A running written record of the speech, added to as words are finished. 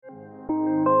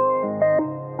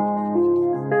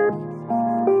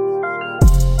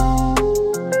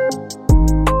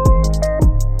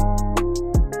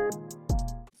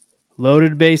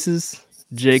Loaded Bases,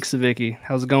 Jake Savicki.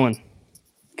 How's it going?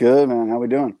 Good, man. How we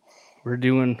doing? We're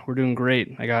doing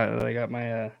great. I got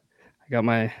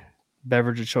my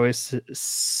beverage of choice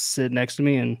sit next to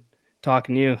me and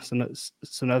talking to you.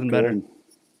 So nothing better. Good.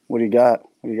 What do you got?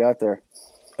 What do you got there?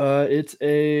 Uh, it's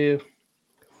a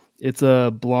it's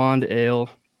a blonde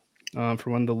ale,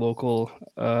 from one of the local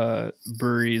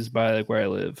breweries by like where I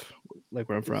live, like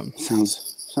where I'm from.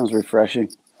 Sounds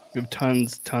refreshing. We have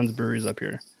tons of breweries up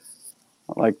here.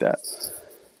 I like that.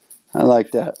 I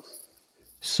like that.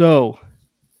 So,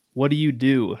 what do you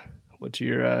do? What's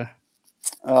your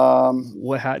Um,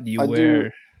 what hat do you I do.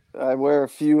 wear? I wear a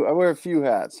few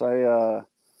hats. I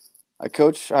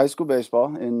coach high school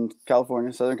baseball in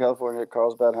California, Southern California, at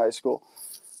Carlsbad High School.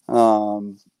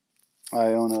 Um,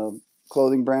 I own a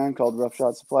clothing brand called Rough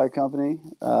Shot Supply Company.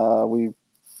 We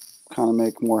kind of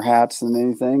make more hats than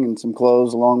anything, and some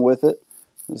clothes along with it.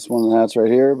 This is one of the hats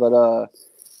right here. But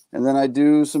and then I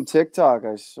do some TikTok.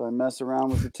 I mess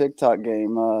around with the TikTok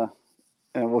game,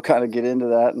 and we'll kind of get into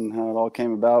that and how it all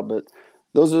came about. But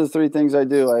those are the three things I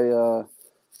do.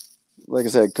 Like I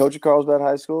said, coach at Carlsbad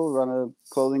High School, run a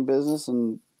clothing business,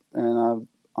 and I'm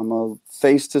a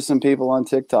face to some people on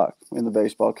TikTok in the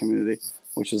baseball community,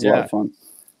 which is a lot Yeah, of fun.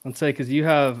 let's say because you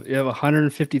have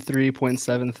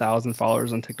 153.7 thousand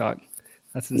followers on TikTok.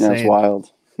 That's Yeah, it's insane.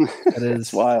 wild. That It's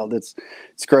is. wild. It's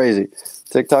crazy.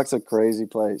 TikTok's a crazy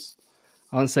place.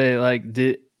 I want to say, like,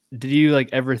 did you like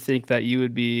ever think that you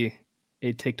would be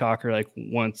a TikToker like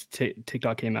once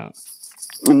TikTok came out?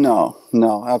 No,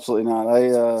 absolutely not.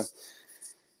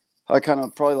 I kind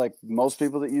of probably like most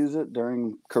people that use it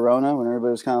during Corona when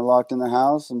everybody was kind of locked in the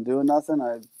house and doing nothing.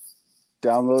 I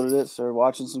downloaded it, started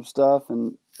watching some stuff,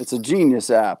 and it's a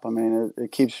genius app. I mean,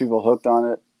 it keeps people hooked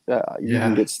on it. You can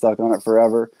Yeah, get stuck on it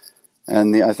forever.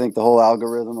 And I think the whole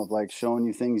algorithm of like showing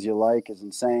you things you like is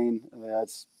insane.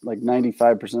 That's like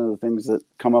 95% of the things that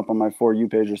come up on my For You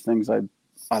page are things I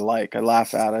like, I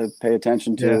laugh at, I pay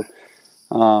attention yeah,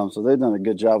 to. So they've done a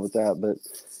good job with that. But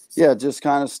yeah, just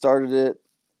kind of started it.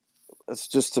 It's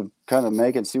just to kind of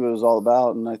make it, see what it was all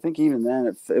about. And I think even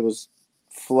then it was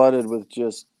flooded with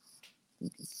just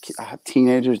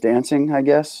teenagers dancing, I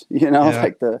guess, yeah.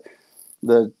 like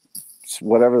the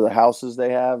whatever the houses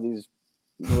they have, these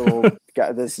little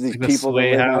guys, these Like the people that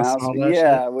sway live in a house and house. all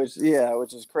that shit.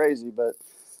 Which is crazy. But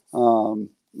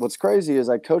what's crazy is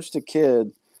I coached a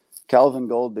kid, Calvin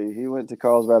Goldby. He went to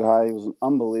Carlsbad High. He was an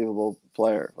unbelievable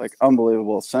player, like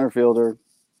unbelievable center fielder,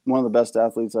 one of the best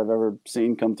athletes I've ever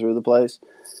seen come through the place.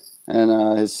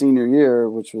 And his senior year,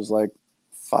 which was like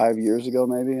 5 years ago,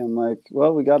 maybe, I'm like,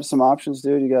 well, we got some options,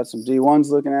 dude. You got some D1s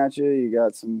looking at you. You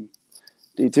got some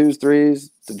D2s, threes.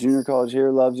 The junior college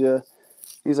here loves you.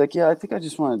 He's like, yeah, I think I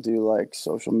just want to do like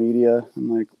social media. I'm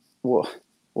like, well,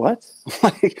 what?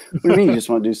 Like, what do you mean you just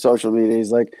want to do social media?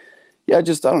 He's like, yeah,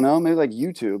 just, I don't know, maybe like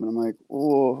YouTube. And I'm like,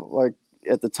 well, like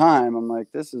at the time, I'm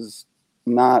like, this is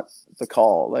not the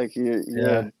call. Like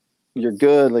Yeah, you're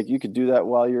good. Like you could do that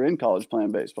while you're in college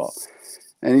playing baseball.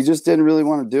 And he just didn't really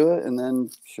want to do it. And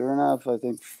then sure enough, I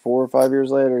think 4 or 5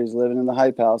 years later, he's living in the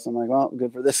hype house. I'm like, well,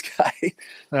 good for this guy.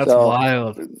 that's So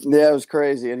wild. yeah, it was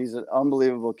crazy. And he's an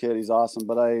unbelievable kid. He's awesome.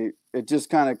 But it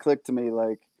just kind of clicked to me,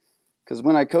 like, because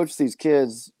when I coach these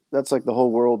kids, that's like the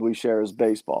whole world we share is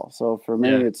baseball. So for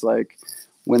me, Yeah, it's like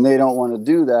when they don't want to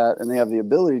do that and they have the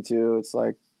ability to, it's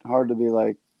like hard to be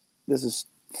like, this is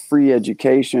free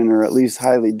education or at least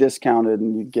highly discounted,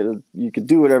 and you could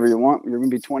do whatever you want. You're gonna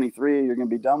be 23, you're gonna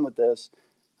be done with this.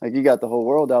 Like you got the whole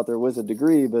world out there with a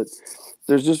degree, but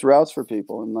there's just routes for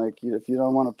people. And like if you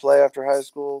don't want to play after high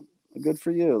school, good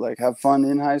for you. Like have fun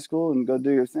in high school and go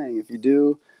do your thing. If you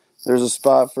do, there's a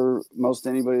spot for most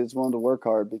anybody that's willing to work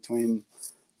hard between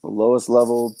the lowest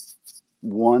level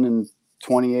 1 and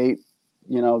 28,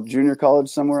 junior college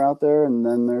somewhere out there, and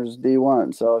then there's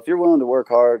D1. So if you're willing to work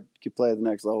hard, you can play at the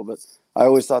next level. But I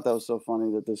always thought that was so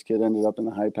funny that this kid ended up in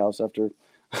the hype house after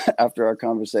after our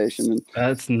conversation. And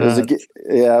that's it was nuts.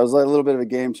 it was like a little bit of a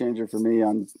game changer for me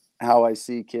on how I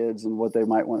see kids and what they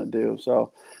might want to do.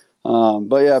 So,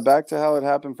 but yeah, back to how it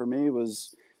happened for me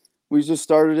was we just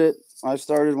started it. I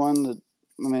started one that,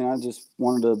 I mean, I just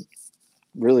wanted to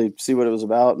really see what it was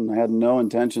about, and I had no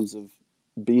intentions of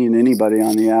being anybody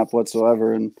on the app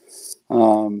whatsoever. And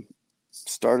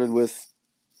started with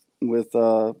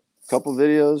a couple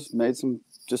videos, made some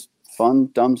just fun,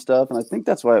 dumb stuff, and I think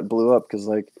that's why it blew up because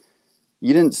like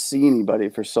you didn't see anybody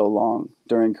for so long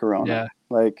during Corona, Yeah,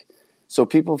 like. So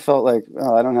people felt like,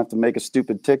 oh, I don't have to make a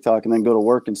stupid TikTok and then go to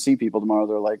work and see people tomorrow.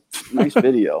 They're like, nice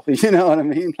video. You know what I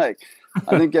mean? Like,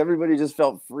 I think everybody just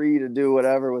felt free to do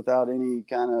whatever without any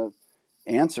kind of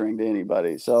answering to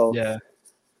anybody. So yeah.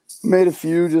 Made a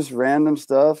few just random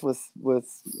stuff with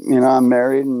I'm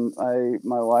married, and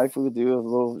my wife, we would do a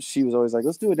little. She was always like,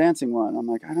 let's do a dancing one. I'm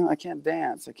like, I can't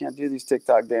dance. I can't do these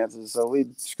TikTok dances. So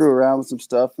we'd screw around with some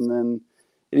stuff, and then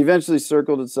it eventually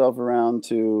circled itself around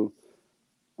to,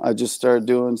 I just started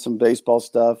doing some baseball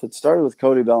stuff. It started with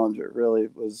Cody Bellinger, really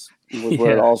was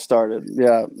where it all started.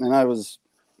 Yeah. And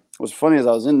what's funny is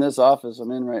I was in this office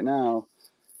I'm in right now,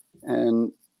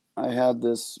 and I have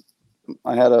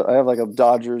like a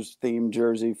Dodgers themed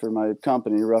jersey for my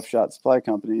company, Rough Shot Supply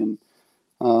Company. And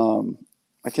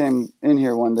I came in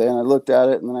here one day and I looked at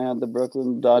it, and then I had the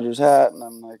Brooklyn Dodgers hat, and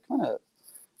I'm like,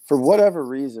 for whatever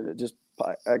reason,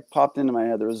 I popped into my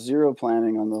head. There was zero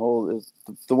planning on the whole.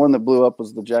 The one that blew up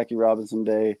was the Jackie Robinson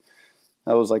Day.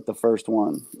 That was like the first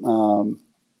one.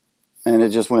 And it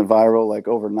just went viral like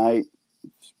overnight,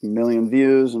 1 million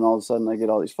views. And all of a sudden I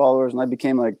get all these followers, and I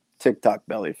became like TikTok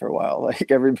belly for a while. Like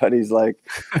everybody's like,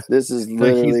 this is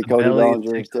literally Cody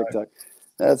Bellinger's TikTok.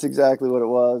 That's exactly what it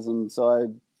was. And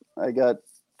so I got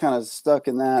kind of stuck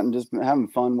in that and just having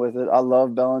fun with it. I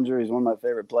love Bellinger. He's one of my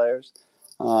favorite players.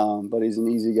 But he's an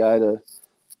easy guy to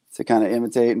kind of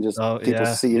imitate, and just people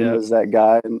see him as that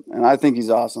guy. And I think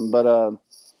he's awesome. But,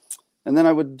 and then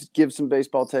I would give some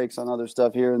baseball takes on other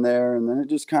stuff here and there. And then it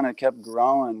just kind of kept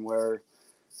growing, where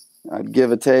I'd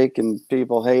give a take and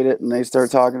people hate it, and they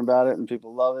start talking about it and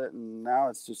people love it. And now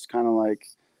it's just kind of like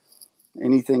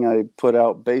anything I put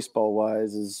out baseball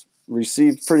wise is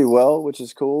received pretty well, which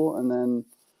is cool. And then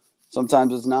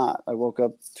sometimes it's not. I woke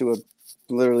up to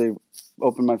literally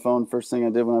opened my phone. First thing I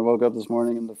did when I woke up this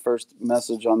morning, and the first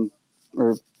message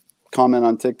or comment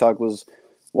on TikTok was,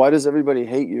 "Why does everybody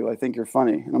hate you? I think you're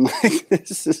funny." And I'm like,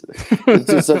 it's just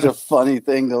such a funny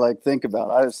thing to like think about.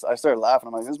 I started laughing.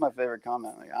 I'm like, this is my favorite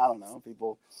comment. Like, I don't know,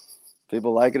 people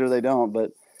like it or they don't,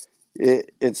 but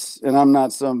it's, and I'm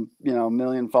not some,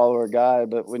 million follower guy,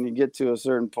 but when you get to a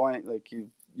certain point, like you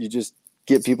just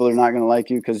get people that are not going to like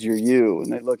you because you're you,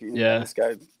 and they look at you, this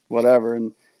guy, whatever.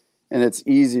 And it's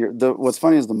easier. What's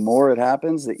funny is the more it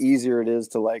happens, the easier it is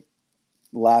to like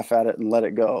laugh at it and let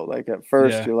it go. Like at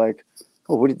first you're like,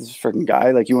 oh, what is this freaking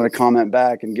guy? Like you want to comment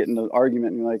back and get into an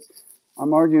argument, and you're like,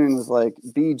 I'm arguing with like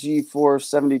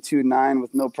BG4729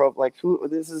 with no pro. Like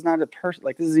this is not a person.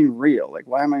 Like this isn't even real. Like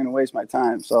why am I going to waste my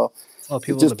time? So it's all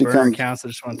people with burner accounts that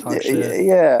just want to talk shit.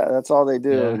 Yeah, that's all they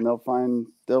do, and they'll find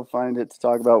it to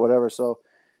talk about whatever. So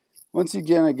once you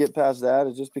get past that,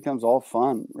 it just becomes all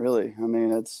fun, really. I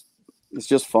mean, it's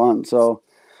just fun. So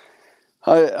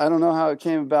I don't know how it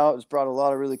came about. It's brought a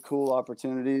lot of really cool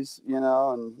opportunities,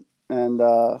 and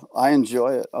I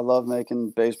enjoy it. I love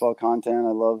making baseball content.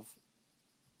 I love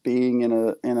being in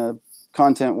a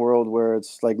content world where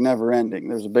it's like never ending.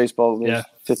 There's a baseball, there's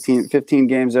 15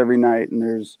 games every night, and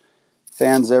there's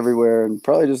fans everywhere. And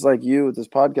probably just like you with this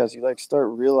podcast, you like start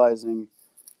realizing,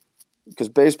 because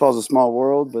baseball is a small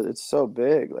world, but it's so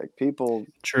big. Like people.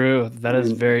 True. That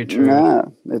is very true. Yeah,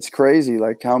 it's crazy.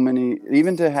 Like how many,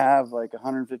 even to have like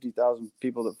 150,000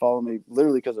 people that follow me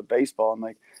literally because of baseball. I'm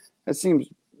like, doesn't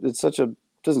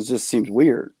just seems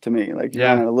weird to me. Like you're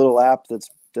on a little app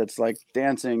that's like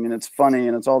dancing, and it's funny,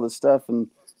 and it's all this stuff, and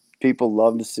people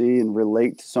love to see and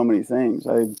relate to so many things.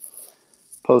 I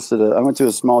went to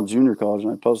a small junior college,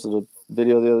 and I posted a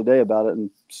video the other day about it, and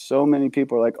so many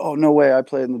people are like, oh, no way, I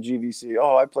played in the GVC.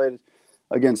 Oh, I played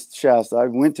against Shasta. I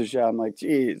went to Shasta. I'm like,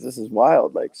 geez, this is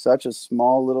wild. Like such a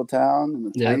small little town and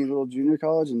a tiny little junior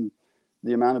college, and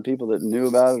the amount of people that knew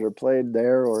about it or played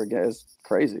there or again is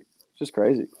crazy. It's just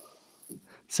crazy.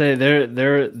 Say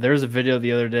there's a video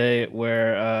the other day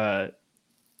where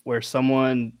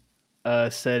someone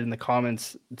said in the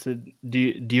comments to do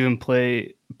you even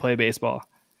play baseball?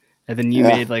 And then you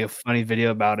made like a funny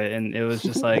video about it, and it was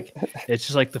just like it's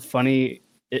just like the funny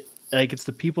it's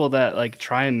the people that like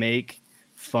try and make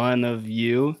fun of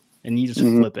you, and you just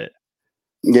flip it.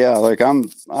 Yeah, like I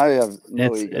have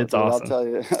no ego. It's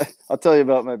awesome. I'll tell you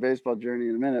about my baseball journey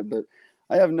in a minute, but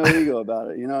I have no ego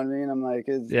about it. You know what I mean? I'm like,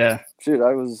 shoot,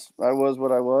 I was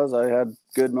what I was. I had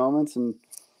good moments, and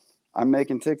I'm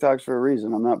making TikToks for a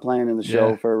reason. I'm not playing in the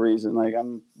show for a reason. Like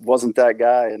wasn't that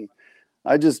guy. And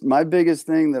my biggest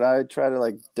thing that I try to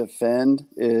like defend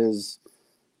is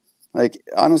like,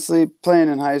 honestly, playing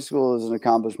in high school is an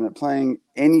accomplishment. Playing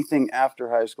anything after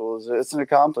high school it's an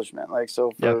accomplishment. Like,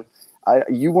 so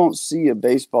you won't see a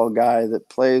baseball guy that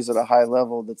plays at a high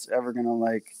level that's ever going to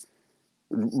like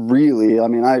really, I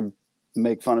mean, I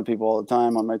make fun of people all the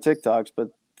time on my TikToks, but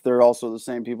they're also the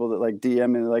same people that like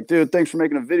DM me. They're like, dude, thanks for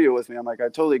making a video with me. I'm like, I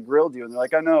totally grilled you. And they're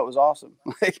like, I know, it was awesome.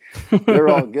 Like they're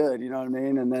all good. You know what I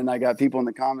mean? And then I got people in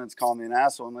the comments calling me an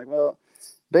asshole. I'm like, well,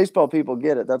 baseball people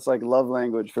get it. That's like love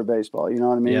language for baseball. You know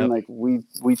what I mean? Yep. Like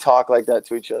we talk like that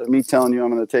to each other. Me telling you I'm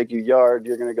going to take you yard,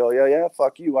 you're going to go, yeah,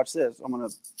 fuck you. Watch this. I'm going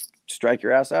to strike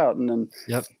your ass out, and then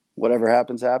Yep. whatever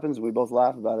happens. We both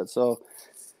laugh about it. So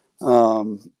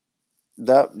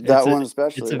that one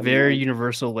especially. It's a very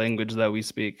universal language that we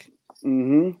speak.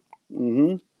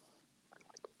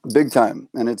 Big time,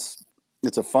 and it's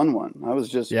a fun one. I was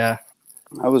just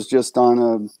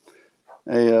on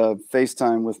a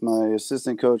FaceTime with my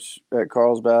assistant coach at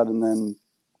Carlsbad, and then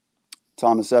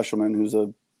Thomas Eshelman, who's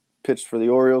pitched for the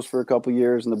Orioles for a couple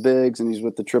years in the bigs, and he's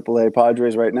with the AAA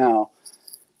Padres right now.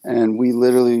 And we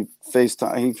literally he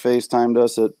FaceTimed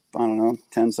us at, I don't know,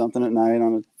 10 something at night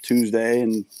on a Tuesday.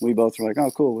 And we both were like,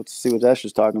 oh, cool. Let's see what Esh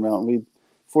is talking about. And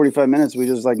 45 minutes, we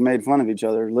just like made fun of each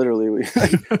other. Literally, we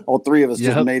all three of us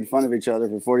just made fun of each other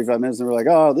for 45 minutes. And we're like,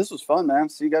 oh, this was fun, man.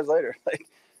 See you guys later. Like,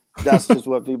 that's just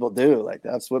what people do. Like,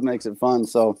 that's what makes it fun.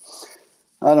 So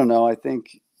I don't know. I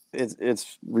think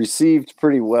it's received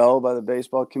pretty well by the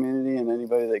baseball community, and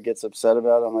anybody that gets upset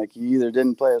about it, I'm like, you either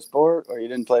didn't play a sport or you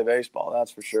didn't play baseball.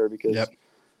 That's for sure, because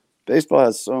baseball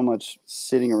has so much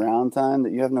sitting around time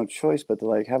that you have no choice but to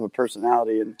like have a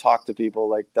personality and talk to people.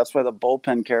 Like, that's why the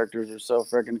bullpen characters are so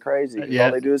freaking crazy.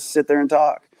 All they do is sit there and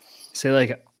talk. Say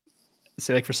like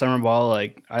for summer ball,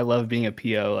 like I love being a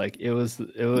PO. Like it was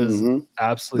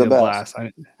absolutely a blast.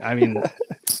 I mean,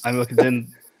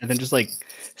 and then just like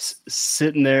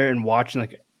sitting there and watching,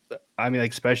 like, I mean,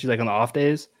 like, especially like on the off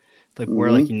days, like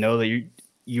where like, you know, that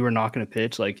you are not going to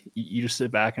pitch, like you just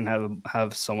sit back and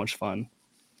have so much fun.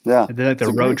 Yeah. And then like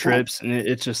the road trips, and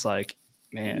it's just like,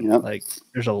 man, like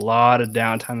there's a lot of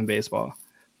downtime in baseball,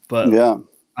 but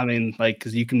I mean, like,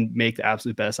 cause you can make the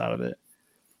absolute best out of it.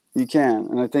 You can.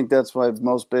 And I think that's why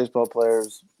most baseball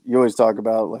players, you always talk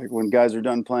about, like, when guys are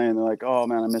done playing, they're like, oh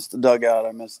man, I missed the dugout.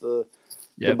 I missed the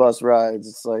bus rides.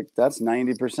 It's like, that's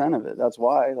 90% of it. That's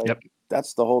why, like,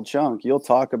 that's the whole chunk. You'll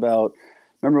talk about,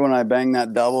 remember when I banged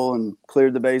that double and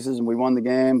cleared the bases and we won the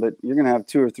game, but you're going to have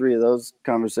 2 or 3 of those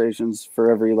conversations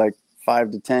for every like 5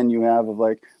 to 10 you have of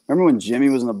like, remember when Jimmy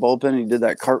was in the bullpen and he did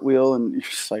that cartwheel, and you're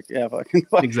just like, yeah, fucking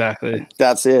exactly.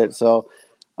 That's it. So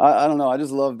I don't know. I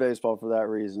just love baseball for that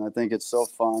reason. I think it's so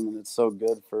fun and it's so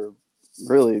good for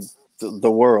really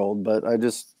the world. But I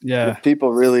just, if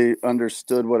people really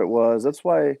understood what it was, that's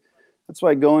why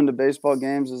going to baseball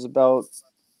games is about,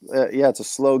 it's a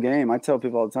slow game. I tell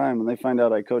people all the time when they find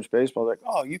out I coach baseball, they're like,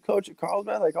 oh, you coach at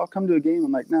Carlsbad? Like, I'll come to a game.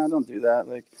 I'm like, no, don't do that.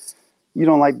 Like, you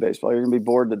don't like baseball. You're going to be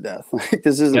bored to death. Like,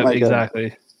 this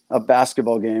isn't a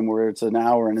basketball game where it's an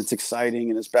hour and it's exciting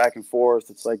and it's back and forth.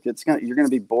 It's like, you're going to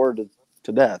be bored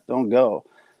to death. Don't go.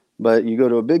 But you go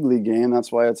to a big league game,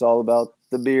 that's why it's all about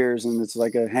the beers, and it's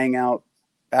like a hangout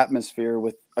atmosphere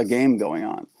with a game going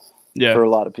on for a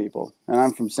lot of people. And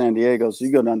I'm from San Diego, so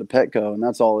you go down to Petco and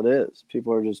that's all it is.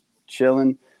 People are just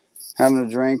chilling, having a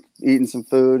drink, eating some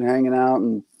food, hanging out,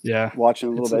 and watching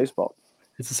a little baseball.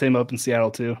 It's the same up in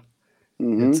Seattle too.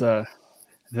 It's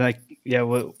like,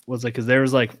 what was like, because there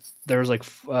was like so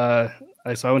I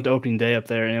went to opening day up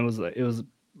there, and it was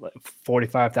like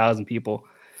 45,000 people,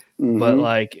 but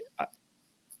like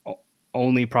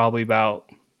only probably about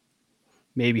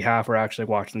maybe half are actually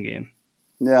watching the game.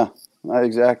 Yeah,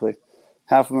 exactly.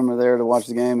 Half of them are there to watch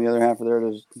the game. The other half are there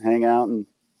to hang out and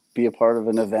be a part of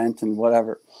an event and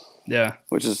whatever. Yeah,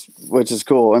 which is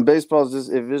cool. And baseball is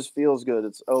it just feels good.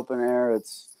 It's open air.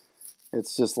 It's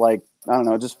just like, I don't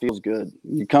know, it just feels good.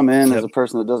 You come in as a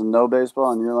person that doesn't know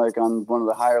baseball, and you're like on one of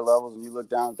the higher levels, and you look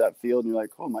down at that field and you're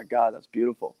like, oh my God, that's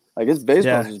beautiful. Like, it's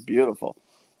baseball is just beautiful.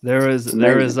 There's this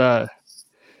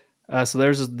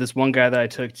one guy that I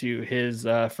took to his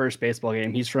first baseball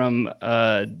game. He's from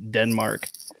Denmark,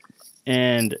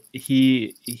 and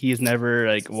he's never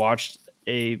like watched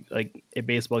a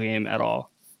baseball game at all.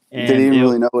 And did he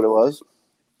really know what it was?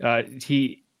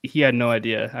 He had no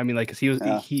idea. I mean, like, 'cause he was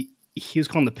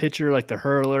calling the pitcher like the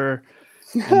hurler,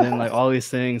 and then like all these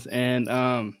things, and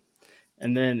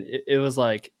then it was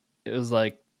like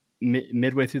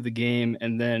midway through the game,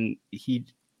 and then he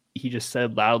just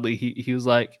said loudly, he was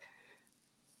like,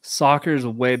 soccer is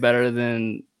way better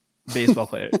than baseball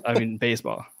players. I mean,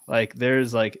 baseball, like,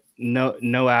 there's like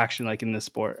no action like in this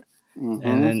sport.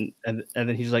 And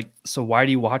then he's like, so why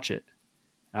do you watch it?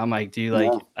 And I'm like, dude,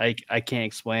 like, I can't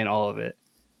explain all of it.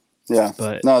 Yeah,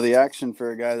 but no, the action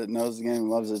for a guy that knows the game and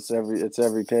loves it, it's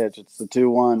every pitch. It's the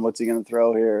 2-1. What's he going to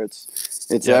throw here?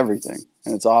 It's everything,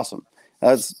 and it's awesome.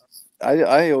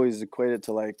 I always equate it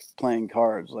to like playing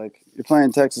cards. Like, you're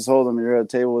playing Texas Hold'em, you're at a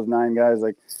table with 9 guys.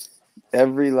 Like,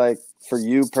 for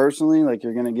you personally, like,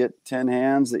 you're going to get 10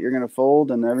 hands that you're going to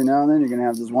fold, and every now and then you're going to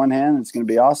have this one hand that's going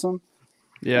to be awesome.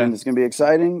 Yeah. and it's going to be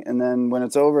exciting. And then when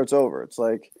it's over, it's over. It's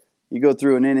like you go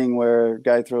through an inning where a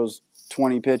guy throws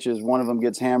 20 pitches, one of them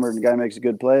gets hammered, and the guy makes a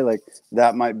good play. Like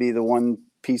that might be the one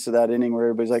piece of that inning where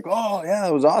everybody's like, "Oh yeah,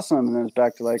 that was awesome," and then it's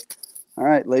back to like, "All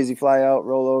right, lazy fly out,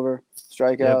 roll over,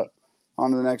 strike Yep. out,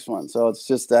 on to the next one." So it's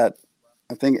just that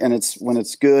I think, and it's when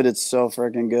it's good, it's so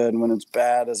freaking good, and when it's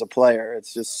bad as a player,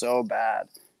 it's just so bad.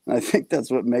 And I think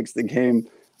that's what makes the game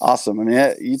awesome. I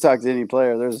mean, you talk to any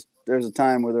player, there's a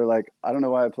time where they're like, "I don't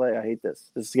know why I play. I hate this.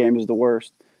 This game is the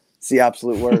worst. It's the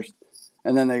absolute worst."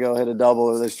 And then they go hit a double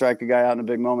or they strike a guy out in a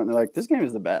big moment. And they're like, "This game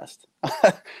is the best."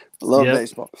 I love Yep.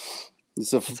 baseball.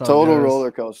 It's a That's how it total goes.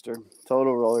 roller coaster.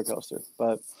 Total roller coaster.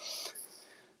 But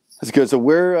that's good. So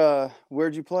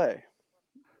where'd you play?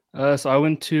 So I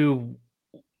went to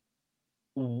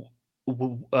w-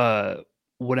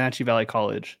 Wenatchee Valley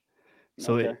College.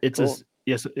 So Okay, it's a cool.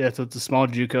 yes, yeah. So it's a small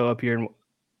JUCO up here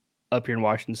in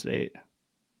Washington State.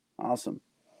 Awesome.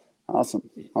 Awesome.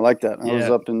 I like that. I was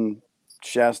Yeah, up in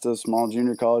Shasta, small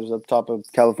junior college up top of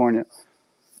California.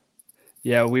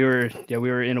 we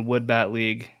were in a wood bat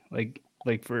league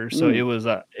for so Mm.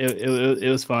 it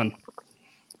was fun.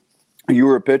 You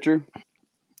were a pitcher?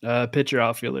 Pitcher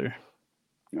outfielder.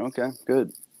 Okay,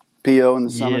 good. PO in the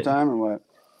Yeah, summertime or what?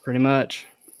 pretty much.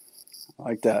 I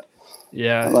like that. I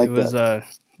Yeah, it like was that.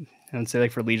 I'd say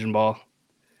like for Legion Ball,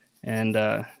 and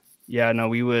yeah, no,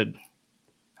 we would.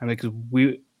 I mean, because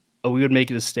we would make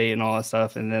it to state and all that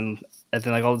stuff, and then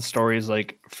like all the stories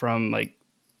like from like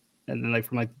and then like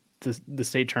from like the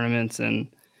state tournaments and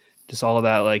just all of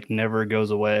that like never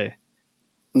goes away.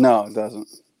 No, it doesn't.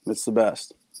 It's the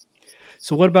best.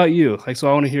 So what about you? Like, so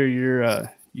I want to hear your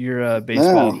Yeah.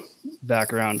 baseball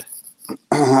background.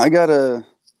 I got a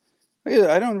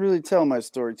I don't really tell my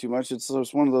story too much. It's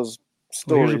just one of those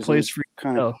Well, here's a stories, and place it's for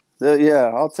kind you of to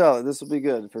yeah. I'll tell it. This will be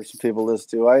good for some people to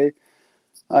listen to. I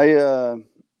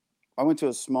I went to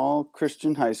a small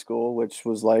Christian high school, which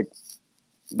was like,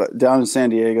 but down in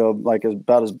San Diego, like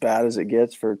about as bad as it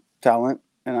gets for talent.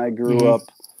 And I go. grew up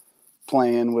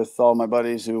playing with all my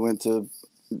buddies who went to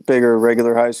bigger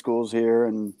regular high schools here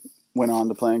and went on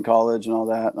to play in college and all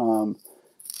that.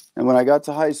 And when I got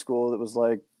to high school, it was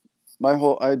like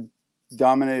I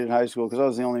dominated high school because I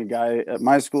was the only guy at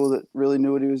my school that really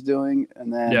knew what he was doing.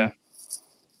 Yeah,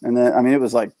 I mean, it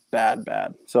was like bad.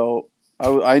 So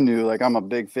I knew like I'm a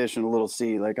big fish in a little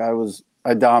sea. Like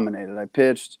I dominated. I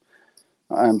pitched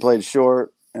and played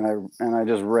short, and I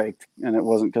just raked. And it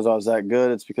wasn't because I was that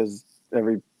good. It's because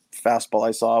every fastball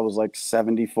I saw was like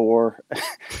 74,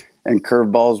 and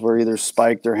curveballs were either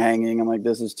spiked or hanging. I'm like,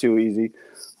 this is too easy.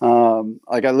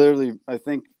 Like I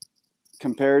think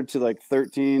compared to like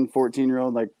 13,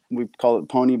 14-year-old, like we call it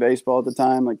pony baseball at the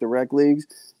time, like the rec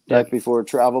leagues, yeah, back before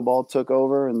travel ball took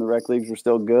over and the rec leagues were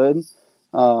still good.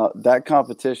 That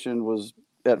competition was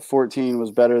at 14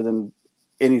 was better than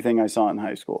anything I saw in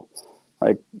high school.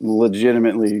 Like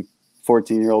legitimately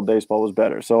 14-year-old baseball was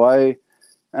better.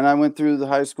 I went through the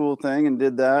high school thing and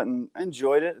did that, and I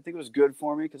enjoyed it. I think it was good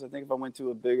for me because I think if I went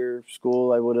to a bigger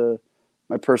school,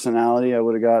 my personality, I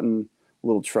would have gotten a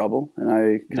little trouble.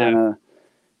 And yeah,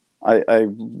 I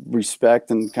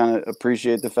respect and kind of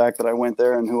appreciate the fact that I went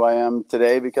there and who I am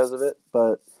today because of it.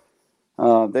 But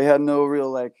they had no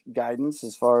real like guidance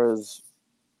as far as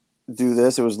do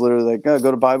this. It was literally like, oh,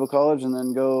 go to Bible college and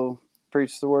then go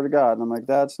preach the word of God. And I'm like,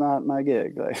 that's not my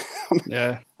gig. Like,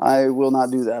 yeah, I will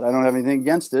not do that. I don't have anything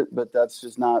against it, but that's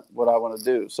just not what I want to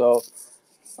do. So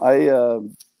I, uh,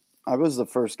 I was the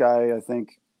first guy, I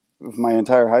think, of my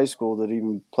entire high school that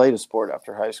even played a sport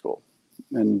after high school.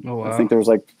 And oh I wow, think there was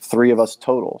like 3 of us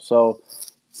total. So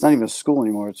it's not even a school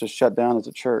anymore. It's just shut down as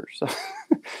a church. So,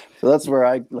 so that's where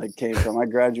I like came from. I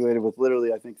graduated with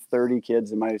literally, I think 30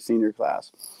 kids in my senior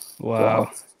class. So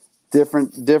wow,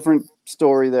 different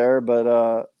story there.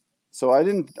 But, so I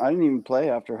didn't even play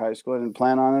after high school. I didn't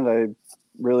plan on it. I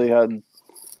really had,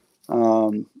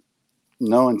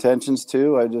 no intentions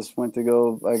to. I just went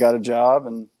to I got a job,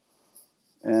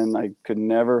 and I could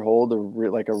never hold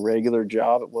like a regular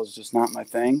job. It was just not my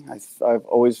thing. I've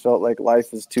always felt like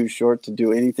life is too short to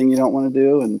do anything you don't want to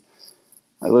do. And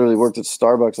I literally worked at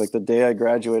Starbucks. Like the day I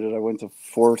graduated, I went to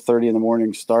 4:30 in the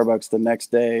morning Starbucks the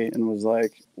next day and was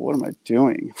like, what am I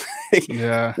doing?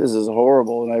 yeah, This is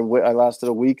horrible. And I lasted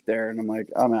a week there, and I'm like,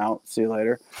 I'm out. See you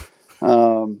later.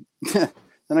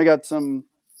 Then I got some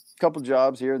couple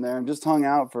jobs here and there and just hung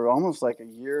out for almost like a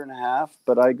year and a half.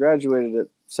 But I graduated at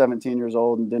 17 years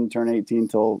old and didn't turn 18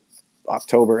 till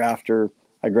October after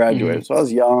I graduated. So I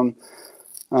was young.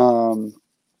 Um,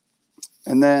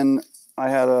 and then I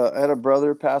had a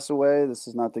brother pass away. This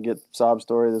is not to get sob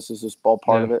story. This is just all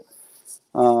part yeah, of it.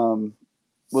 Um,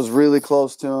 was really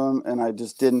close to him, and I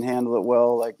just didn't handle it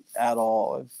well, like at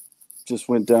all. I just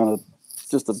went down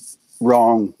just a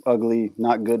wrong, ugly,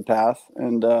 not good path.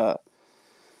 And I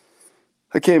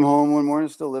came home one morning,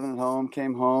 still living at home,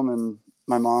 came home, and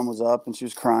my mom was up and she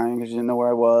was crying because she didn't know where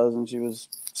I was, and she was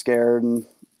scared and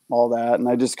all that. And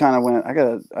I just kind of went,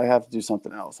 I have to do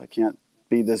something else. I can't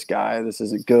be this guy. This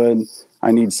isn't good.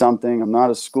 I need something. I'm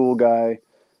not a school guy.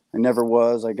 I never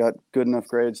was. I got good enough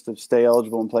grades to stay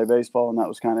eligible and play baseball, and that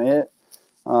was kind of it.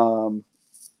 And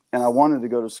I wanted to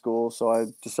go to school, so I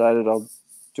decided I'll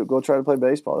go try to play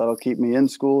baseball. That'll keep me in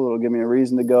school. It'll give me a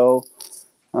reason to go.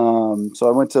 So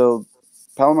I went to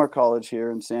Palomar College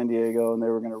here in San Diego, and they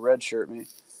were going to redshirt me.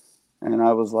 And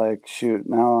I was like, shoot,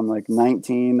 now I'm like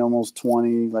 19, almost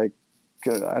 20. Like,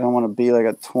 I don't want to be like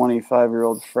a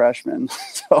 25-year-old freshman.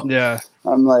 So Yeah.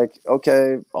 I'm like,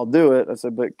 okay, I'll do it. I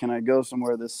said, but can I go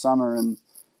somewhere this summer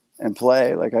and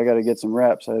play? Like, I got to get some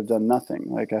reps. I've done nothing.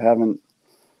 Like, I haven't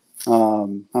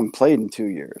played in 2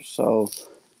 years. So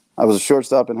I was a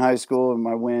shortstop in high school, and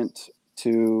I went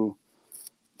to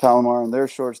Palomar, and their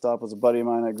shortstop was a buddy of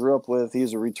mine I grew up with.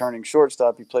 He's a returning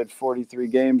shortstop. He played 43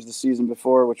 games the season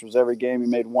before, which was every game he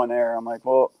made one error. I'm like,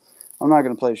 well, I'm not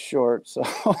going to play short, so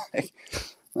like,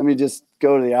 let me just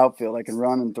go to the outfield. I can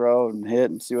run and throw and hit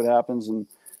and see what happens. And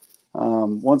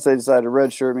once they decided to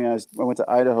redshirt me, I went to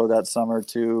Idaho that summer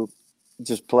to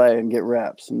just play and get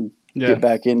reps and get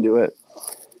back into it.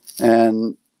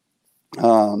 And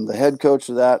the head coach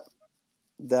of that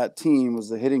team was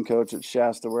the hitting coach at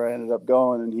Shasta, where I ended up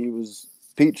going, and he was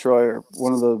Pete Troyer,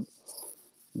 one of the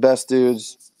best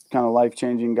dudes, kind of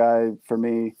life-changing guy for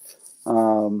me.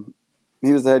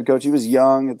 He was the head coach. He was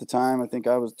young at the time. I think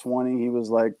I was 20. He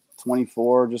was like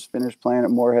 24, just finished playing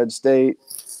at Morehead State.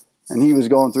 And he was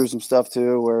going through some stuff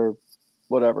too, where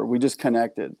whatever, we just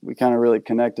connected. We kind of really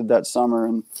connected that summer.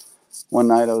 And one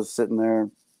night I was sitting there,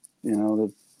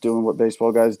 doing what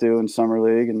baseball guys do in summer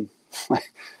league, and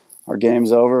our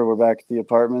game's over. We're back at the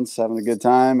apartments having a good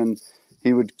time. And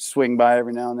he would swing by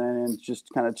every now and then and just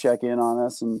kind of check in on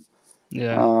us. And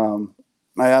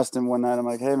I asked him one night, I'm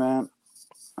like, hey man,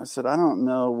 I said, I don't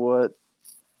know what,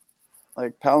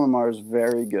 like, Palomar is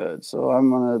very good. So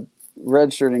I'm going to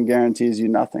redshirting guarantees you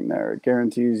nothing there. It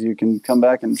guarantees you can come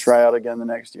back and try out again the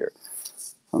next year.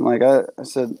 I'm like, I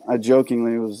said, I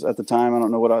jokingly was at the time, I don't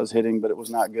know what I was hitting, but it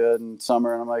was not good in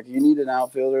summer. And I'm like, you need an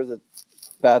outfielder that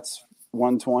bats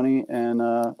 120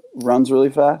 and runs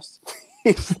really fast.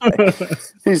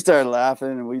 He started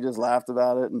laughing, and we just laughed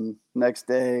about it. And next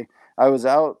day, I was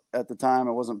out at the time.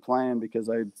 I wasn't playing because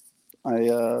I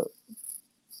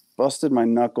busted my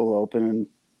knuckle open, and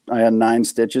I had 9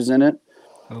 stitches in it.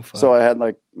 Oh, fuck. So I had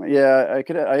I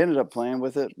ended up playing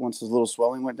with it once the little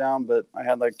swelling went down, but I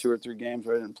had like 2 or 3 games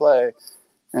where I didn't play.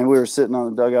 And we were sitting on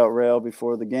the dugout rail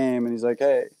before the game, and he's like,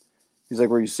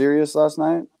 were you serious last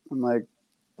night? I'm like,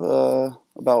 let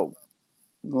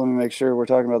me make sure we're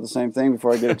talking about the same thing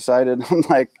before I get excited. I'm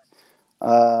like,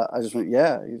 I just went,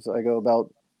 yeah. I go,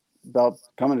 about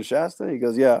coming to Shasta? He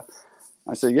goes, yeah.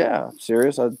 I said, yeah,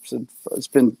 serious. I said, it's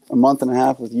been a month and a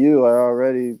half with you. I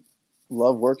already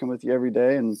love working with you every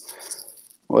day and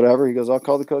whatever. He goes, I'll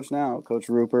call the coach now, Coach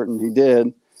Rupert. And he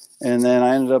did. And then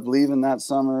I ended up leaving that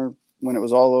summer when it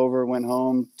was all over, went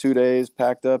home 2 days,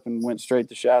 packed up, and went straight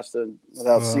to Shasta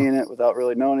without seeing it, without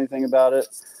really knowing anything about it.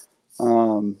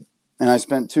 And I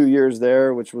spent 2 years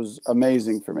there, which was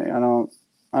amazing for me. I don't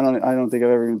think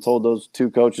I've ever even told those 2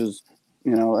 coaches,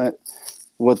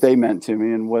 what they meant to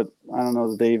me, and I don't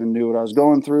know that they even knew what I was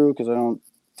going through, because I don't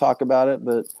talk about it.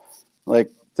 But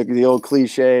like the old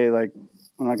cliche, like,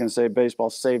 I'm not going to say baseball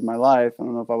saved my life. I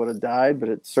don't know if I would have died, but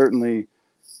it certainly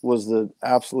was the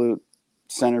absolute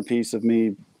centerpiece of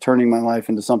me turning my life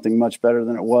into something much better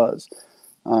than it was.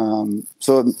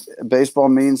 So baseball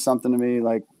means something to me,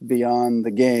 like, beyond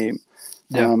the game.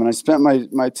 And I spent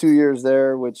my 2 years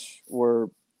there, which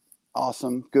were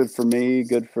awesome, good for me,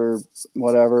 good for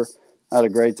whatever. I had a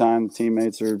great time. The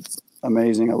teammates are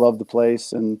amazing. I love the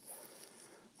place. And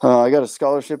I got a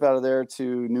scholarship out of there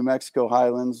to New Mexico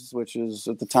Highlands, which is,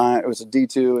 at the time, it was a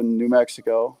D2 in New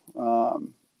Mexico.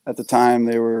 At the time,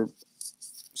 they're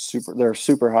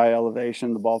super high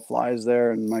elevation. The ball flies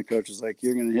there. And my coach was like,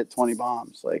 you're going to hit 20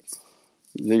 bombs. Like,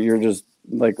 you're just,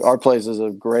 like, our place is a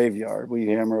graveyard. We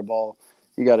hammer a ball.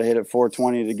 You got to hit it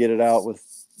 420 to get it out.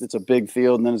 It's a big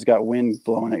field, and then it's got wind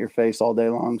blowing at your face all day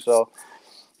long. So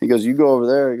he goes, you go over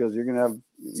there. He goes,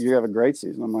 you have a great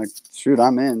season. I'm like, shoot,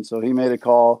 I'm in. So he made a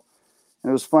call. And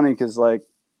it was funny because, like,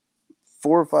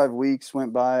 4 or 5 weeks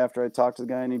went by after I talked to the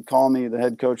guy, and he'd call me. The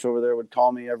head coach over there would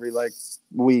call me every, like,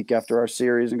 week after our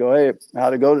series and go, hey,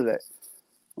 how'd it go today?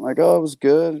 I'm like, oh, it was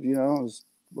good. It was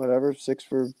whatever, 6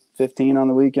 for 15 on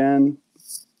the weekend,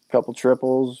 couple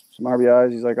triples, some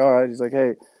RBIs. He's like, all right. He's like,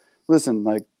 hey, listen,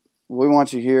 like, we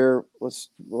want you here. Let's,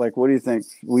 like, what do you think?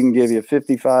 We can give you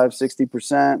 55,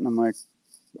 60%. And I'm like,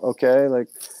 okay. Like,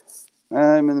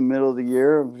 I'm in the middle of the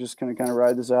year. I'm just going to kind of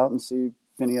ride this out and see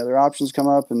if any other options come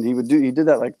up. And he did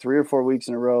that like 3 or 4 weeks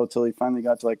in a row until he finally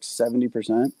got to like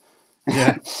 70%.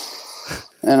 Yeah.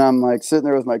 And I'm like sitting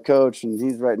there with my coach, and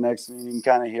he's right next to me. You can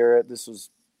kind of hear it. This was,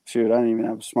 shoot, I didn't even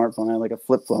have a smartphone. I had like a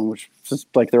flip phone, which is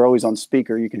just like they're always on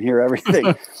speaker. You can hear everything.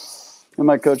 And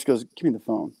my coach goes, give me the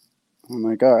phone. I'm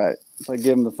like, all right. So I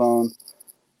give him the phone.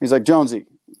 He's like, Jonesy,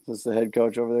 that's the head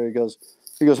coach over there. He goes,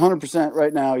 100%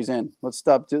 right now. He's in. Let's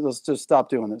just stop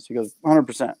doing this. He goes,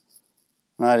 100%.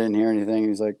 And I didn't hear anything.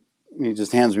 He's like, he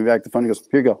just hands me back the phone. He goes,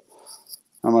 here you go.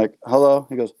 I'm like, hello.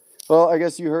 He goes, well, I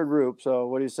guess you heard Roop. So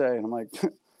what do you say? And I'm like,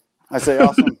 I say,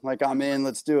 awesome. Like, I'm in.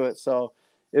 Let's do it. So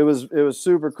it was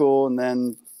super cool. And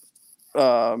then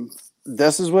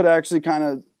this is what actually kind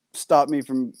of stopped me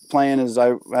from playing. Is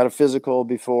I had a physical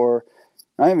before.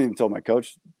 I haven't even told my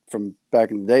coach from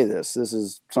back in the day this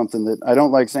is something that I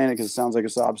don't like saying it because it sounds like a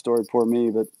sob story. Poor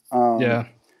me. But Yeah.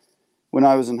 when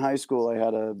I was in high school, I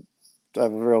have a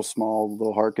real small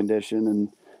little heart condition, and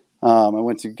I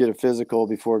went to get a physical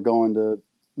before going to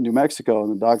New Mexico,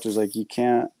 and the doctor's like, you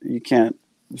can't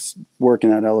work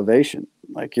in that elevation.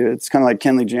 Like, it's kind of like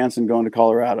Kenley Jansen going to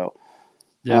Colorado.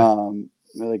 Yeah.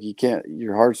 Like, you can't,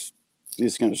 your heart's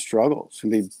just going to struggle. It's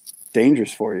going to be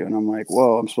dangerous for you. And I'm like,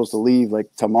 whoa, I'm supposed to leave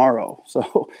like tomorrow.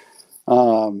 So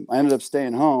I ended up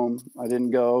staying home. I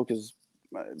didn't go because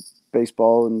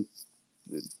baseball and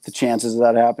the chances of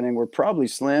that happening were probably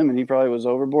slim, and he probably was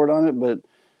overboard on it. But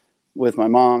with my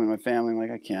mom and my family, I'm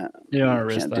like, I can't do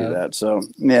that. So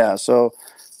yeah, so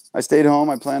I stayed home.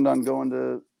 I planned on going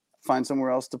to find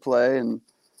somewhere else to play, and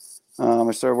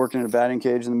I started working at a batting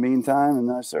cage in the meantime, and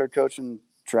then I started coaching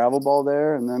travel ball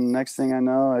there. And then next thing I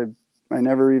know, I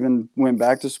never even went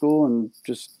back to school and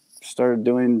just started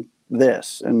doing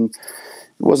this. And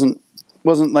it wasn't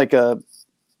like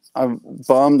I'm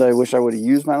bummed. I wish I would have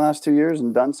used my last 2 years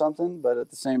and done something, but at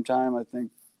the same time, I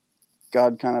think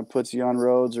God kind of puts you on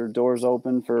roads or doors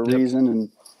open for a reason. And,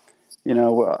 you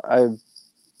know,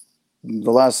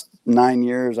 the last 9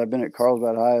 years I've been at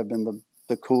Carlsbad High, have been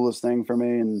the coolest thing for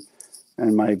me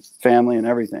and my family and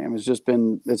everything. I mean,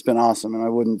 it's been awesome. And I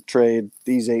wouldn't trade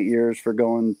these 8 years for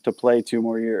going to play 2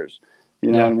 more years.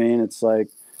 You know what I mean? It's like,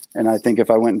 and I think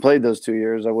if I went and played those 2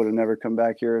 years, I would have never come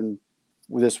back here, and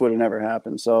this would have never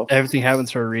happened. So everything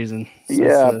happens for a reason.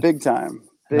 So big time.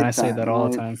 I say that all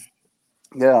the time.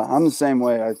 Yeah, I'm the same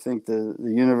way. I think the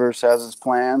universe has its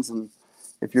plans, and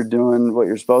if you're doing what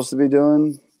you're supposed to be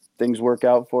doing, things work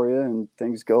out for you and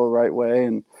things go the right way.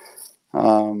 And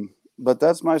but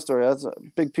that's my story. That's a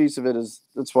big piece of it.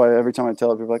 That's why every time I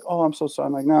tell it, people are like, "Oh, I'm so sorry."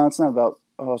 I'm like, "No, it's not about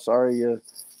sorry you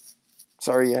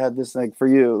had this thing for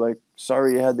you. Like,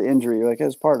 sorry you had the injury. Like,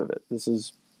 as part of it. This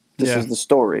is the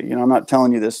story. You know, I'm not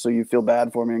telling you this so you feel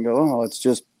bad for me and go, oh, it's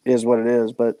just is what it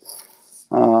is." But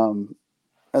and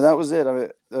that was it.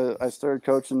 I started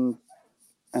coaching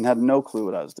and had no clue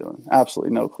what I was doing.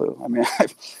 Absolutely no clue. I mean,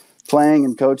 playing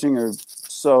and coaching are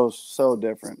so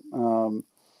different.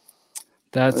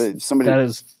 That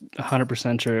is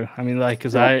 100% true. I mean, like,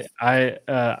 because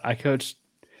I coached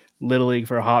Little League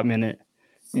for a hot minute,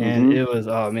 and it was,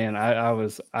 oh man,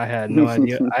 I had no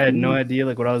idea. I had no idea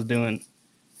like what I was doing.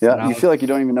 Yeah, you feel like you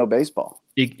don't even know baseball.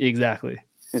 Exactly.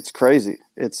 It's crazy.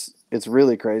 It's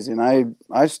really crazy. And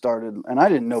I started, and I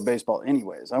didn't know baseball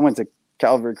anyways. I went to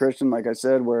Calvary Christian, like I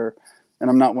said, and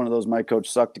I'm not one of those my coach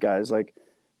sucked guys. Like,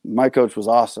 my coach was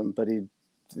awesome, but he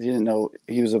didn't know.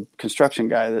 He was a construction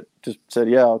guy that just said,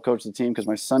 yeah, I'll coach the team because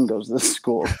my son goes to this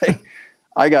school. Like,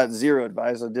 I got zero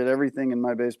advice. I did everything in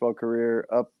my baseball career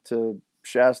up to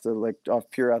Shasta, like off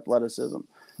pure athleticism.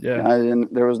 Yeah.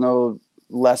 There was no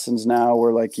lessons now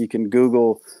where like you can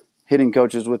Google hitting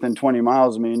coaches within 20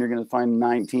 miles of me and you're going to find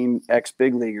 19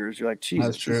 ex-big leaguers. You're like,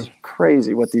 Jesus, this is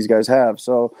crazy what these guys have.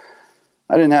 So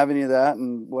I didn't have any of that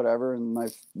and whatever. And my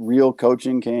real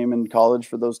coaching came in college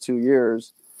for those 2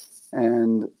 years.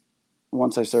 And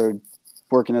once I started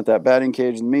working at that batting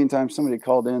cage, in the meantime, somebody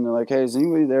called in. They're like, hey, is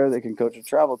anybody there that can coach a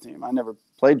travel team? I never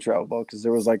played travel ball because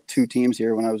there was like 2 teams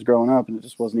here when I was growing up and it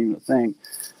just wasn't even a thing.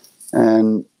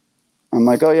 And I'm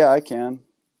like, oh, yeah, I can.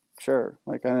 Sure.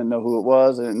 Like, I didn't know who it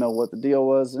was. I didn't know what the deal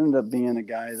was. It ended up being a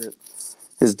guy that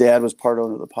his dad was part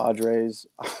owner of the Padres.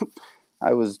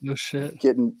 I was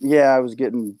getting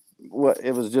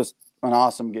it was just an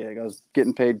awesome gig. I was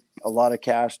getting paid a lot of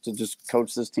cash to just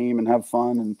coach this team and have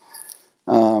fun. And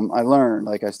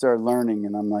I started learning,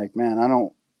 and I'm like, man,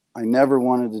 I never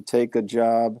wanted to take a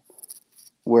job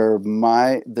where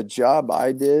the job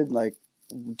I did like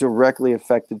directly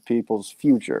affected people's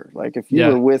future. Like if you Yeah.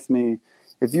 were with me,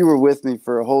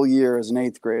 for a whole year as an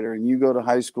 8th grader and you go to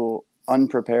high school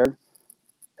unprepared,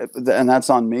 and that's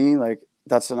on me, like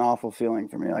that's an awful feeling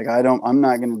for me. Like I'm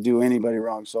not going to do anybody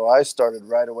wrong. So I started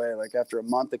right away. Like after a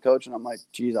month of coaching, I'm like,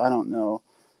 geez, I don't know.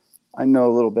 I know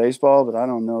a little baseball, but I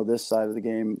don't know this side of the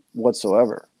game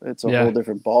whatsoever. It's a whole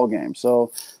different ball game.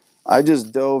 So I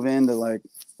just dove into like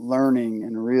learning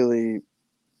and really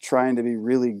trying to be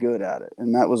really good at it.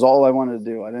 And that was all I wanted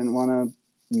to do. I didn't want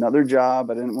another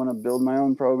job. I didn't want to build my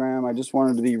own program. I just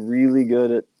wanted to be really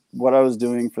good at what I was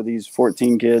doing for these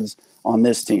 14 kids on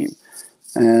this team.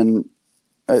 And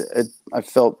I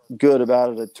felt good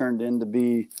about it. It turned into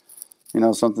be,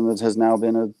 something that has now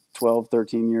been a 12,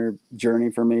 13-year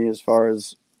journey for me as far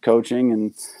as coaching,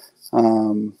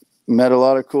 and met a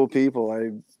lot of cool people.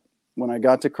 When I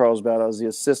got to Carlsbad, I was the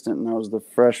assistant, and I was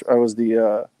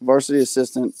the varsity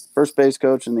assistant, first base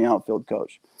coach, and the outfield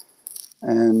coach.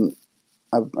 And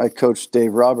I coached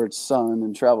Dave Roberts' son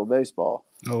in travel baseball.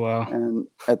 Oh, wow. And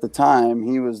at the time,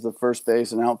 he was the first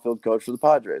base and outfield coach for the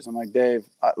Padres. I'm like, Dave,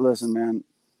 listen, man,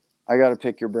 I got to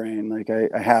pick your brain. Like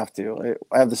I have to.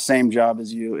 I have the same job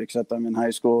as you, except I'm in high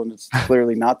school, and it's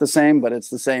clearly not the same, but it's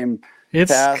the same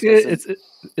task.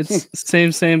 It's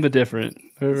same but different.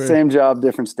 Same job,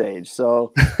 different stage.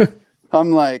 So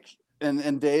I'm like,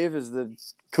 and Dave is the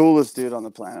coolest dude on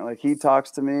the planet. Like he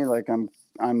talks to me like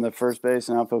I'm the first base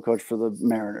and outfield coach for the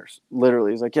Mariners.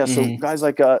 Literally, he's like, yeah. So guys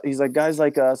like he's like guys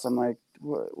like us. I'm like,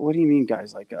 what do you mean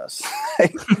guys like us?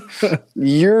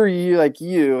 You're you like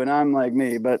you, and I'm like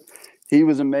me. But he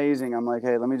was amazing. I'm like,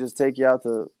 hey, let me just take you out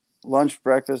to lunch,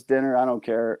 breakfast, dinner. I don't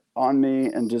care, on me,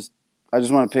 and I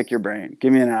just want to pick your brain.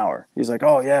 Give me an hour. He's like,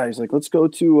 oh yeah. He's like, let's go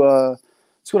to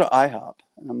IHOP.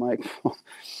 And I'm like,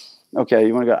 okay,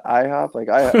 you want to go to IHOP? Like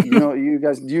you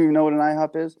guys, do you know what an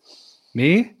IHOP is?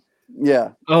 Me?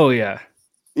 Yeah. Oh yeah.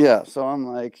 Yeah. So I'm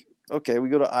like, okay, we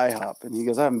go to IHOP, and he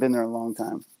goes, I haven't been there in a long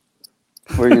time.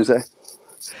 What are you gonna say?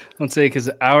 Let's say because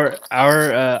our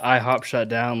IHOP shut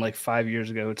down like 5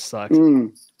 years ago, which sucked.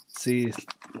 See,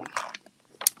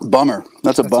 bummer.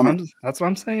 That's a bummer. That's what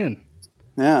I'm saying.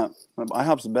 Yeah,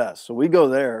 IHOP's the best. So we go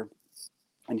there,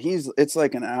 and it's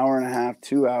like an hour and a half,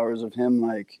 2 hours of him.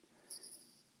 Like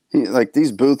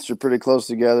these booths are pretty close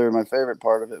together. My favorite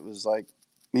part of it was like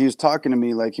he was talking to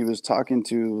me like he was talking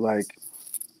to like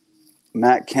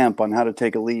Matt Kemp on how to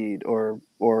take a lead, or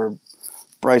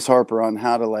Bryce Harper on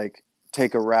how to like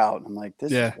take a route. I'm like,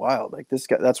 this is wild. Like this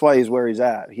guy, that's why he's where he's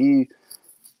at. He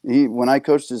when I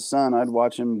coached his son, I'd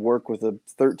watch him work with a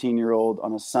 13-year-old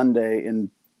on a Sunday in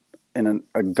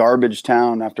a garbage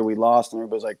town after we lost, and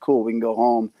everybody's like, cool, we can go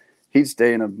home. He'd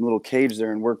stay in a little cage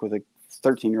there and work with a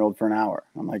 13-year-old for an hour.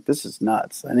 I'm like, this is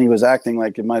nuts. And he was acting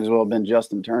like it might as well have been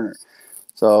Justin Turner.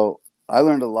 So I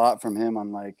learned a lot from him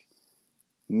on like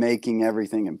making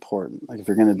everything important. Like if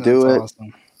you're going to do it,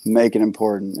 awesome. Make it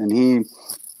important. And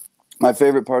my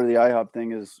favorite part of the IHOP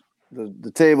thing is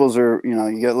the tables are,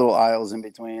 you get little aisles in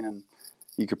between, and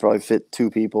you could probably fit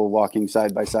 2 people walking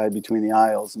side by side between the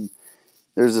aisles. And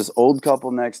there's this old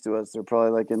couple next to us. They're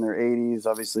probably like in their 80s,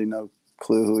 obviously no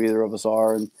clue who either of us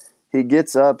are. And he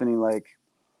gets up and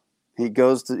he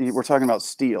goes to, we're talking about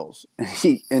steals,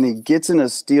 and he gets in a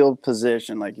steal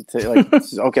position. Like,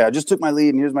 okay, I just took my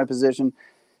lead and here's my position.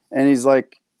 And he's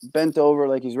like bent over,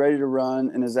 like he's ready to run.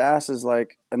 And his ass is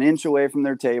like an inch away from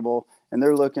their table. And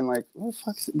they're looking like, what the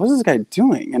fuck? What's this guy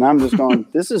doing? And I'm just going,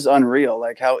 this is unreal.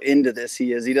 Like how into this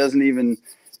he is. He doesn't even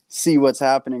see what's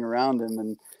happening around him.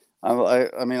 And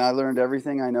I mean, I learned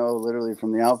everything I know literally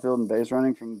from the outfield and base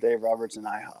running from Dave Roberts and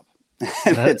IHOP.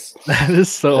 That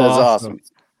is so awesome.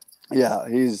 Yeah,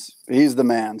 he's the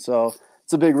man. So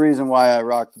it's a big reason why I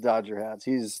rock the Dodger hats.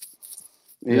 He's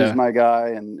my guy,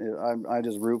 and I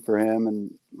just root for him,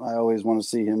 and I always want to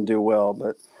see him do well.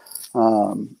 But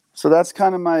so that's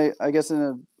kind of my, I guess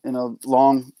in a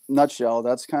long nutshell,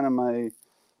 that's kind of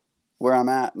where I'm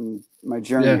at and my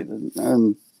journey,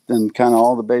 and kind of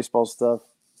all the baseball stuff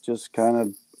just kind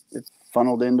of it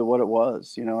funneled into what it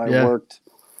was.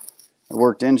 I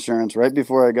worked insurance right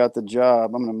before I got the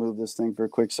job. I'm going to move this thing for a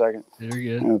quick second. Very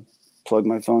good. I'm going to plug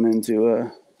my phone into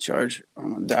a charge.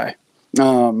 I'm going to die.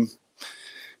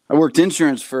 I worked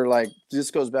insurance for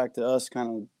this goes back to us, kind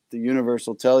of the universe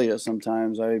will tell you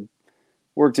sometimes. I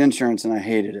worked insurance and I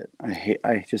hated it.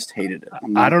 I just hated it.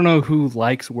 I don't know who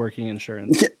likes working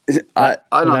insurance. I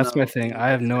don't know. That's my thing. I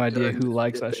have no idea who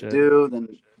likes that shit.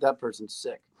 Then that person's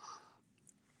sick.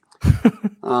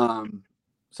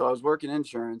 So I was working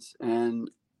insurance, and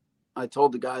I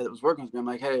told the guy that was working with me, I'm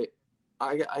like, hey,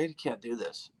 I can't do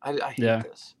this. I hate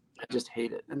this. I just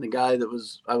hate it. And the guy that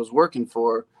I was working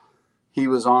for,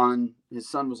 his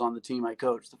son was on the team I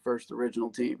coached, the first original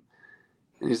team.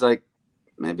 And he's like,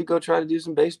 maybe go try to do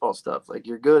some baseball stuff. Like,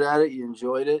 you're good at it. You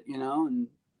enjoyed it, and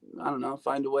I don't know,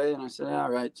 find a way. And I said,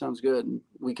 all right, sounds good. And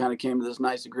we kind of came to this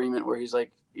nice agreement where he's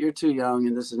like, you're too young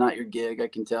and this is not your gig. I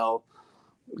can tell.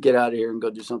 Get out of here and go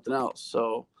do something else.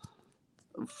 So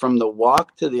from the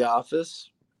walk to the office,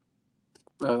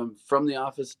 from the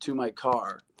office to my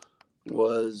car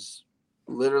was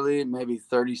literally maybe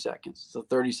 30 seconds. It's a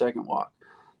 30-second walk.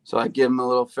 So I give him a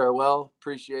little farewell,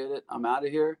 appreciate it. I'm out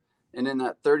of here. And in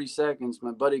that 30 seconds,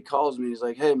 my buddy calls me. He's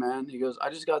like, hey, man, he goes, I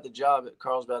just got the job at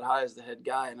Carlsbad High as the head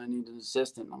guy, and I need an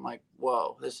assistant. I'm like,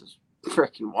 whoa, this is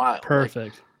freaking wild.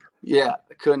 Perfect. Like, yeah,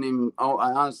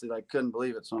 I honestly couldn't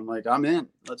believe it. So I'm like, I'm in,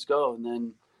 let's go. And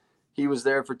then he was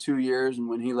there for 2 years. And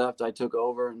when he left, I took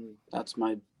over, and that's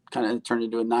my kind of turned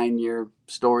into a 9-year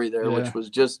story there, which was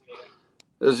it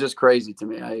was just crazy to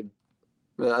me.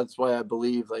 That's why I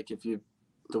believe, like, if you,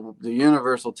 the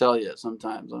universe will tell you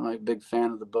sometimes. I'm a big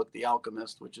fan of the book, The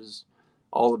Alchemist, which is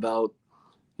all about,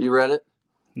 you read it?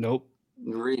 Nope.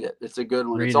 Read it. It's a good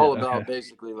one. It's all about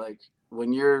basically like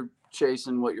when you're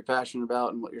chasing what you're passionate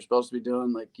about and what you're supposed to be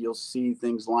doing, like you'll see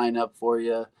things line up for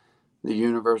you. The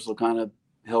universe will kind of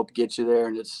help get you there.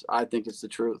 And I think it's the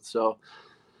truth. So,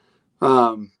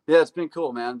 yeah, it's been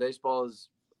cool, man. Baseball is,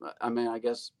 I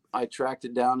guess I tracked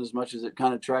it down as much as it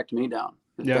kind of tracked me down.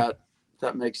 If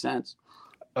that makes sense.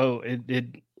 Oh,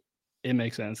 it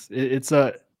makes sense. It's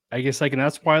I guess and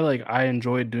that's why I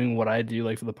enjoy doing what I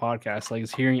do for the podcast.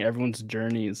 It's hearing everyone's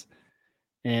journeys,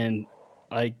 and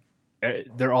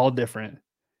they're all different.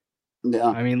 Yeah.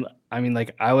 I mean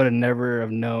I would have never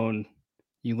have known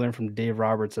you learned from Dave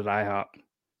Roberts at IHOP.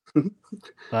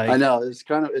 I know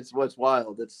it's what's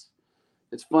wild.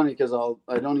 It's funny because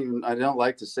I don't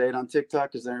like to say it on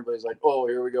TikTok because then everybody's like, oh,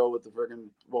 here we go with the freaking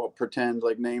pretend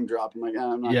name drop. I'm like,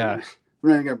 I'm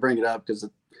not gonna bring it up because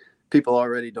people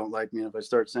already don't like me. If I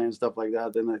start saying stuff like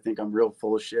that, then I think I'm real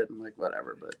full of shit. I'm like,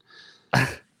 whatever.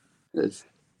 But it's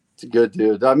a good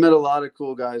dude. I've met a lot of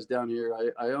cool guys down here.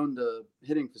 I owned a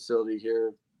hitting facility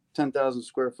here, 10,000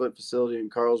 square foot facility in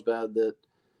Carlsbad that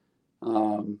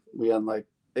we had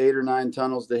 8 or 9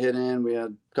 tunnels to hit in. We had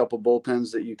a couple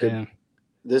bullpens that you could. Damn.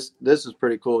 This is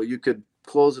pretty cool. You could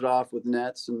close it off with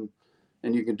nets and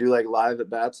you can do live at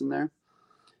bats in there.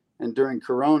 And during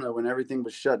Corona, when everything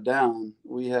was shut down,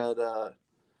 we had a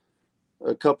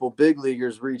couple big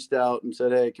leaguers reached out and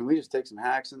said, hey, can we just take some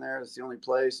hacks in there? It's the only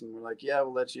place. And we're like, yeah,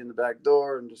 we'll let you in the back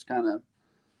door and just kind of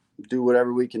do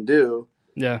whatever we can do.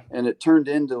 Yeah. And it turned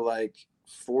into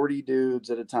 40 dudes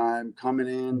at a time coming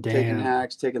in, Damn. taking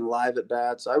hacks, taking live at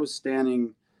bats. I was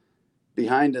standing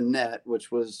behind a net,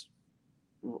 which was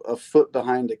a foot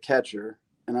behind a catcher,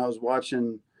 and I was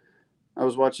watching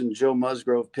Joe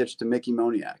Musgrove pitch to Mickey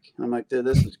Moniak. And I'm like, dude,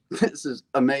 this is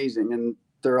amazing. And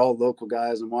they're all local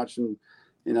guys. I'm watching,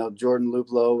 Jordan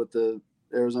Luplow with the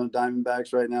Arizona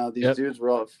Diamondbacks right now. These dudes were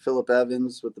all Phillip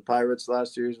Evans with the Pirates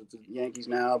last year, with the Yankees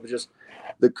now, but just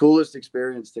the coolest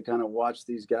experience to kind of watch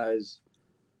these guys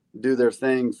do their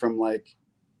thing from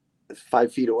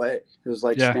 5 feet away. It was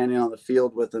standing on the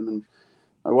field with them. And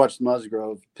I watched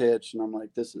Musgrove pitch, and I'm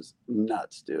like, this is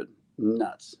nuts, dude.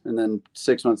 Nuts. And then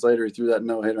 6 months later, he threw that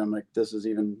no-hitter. I'm like, this is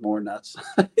even more nuts.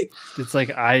 It's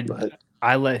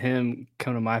I let him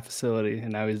come to my facility,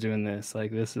 and now he's doing this.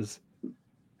 This is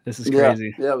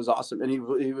crazy. Yeah, it was awesome. And he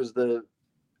was the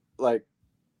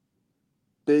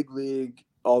big league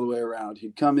all the way around.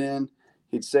 He'd come in,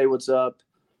 he'd say what's up,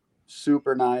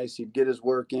 super nice. He'd get his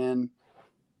work in.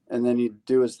 And then he'd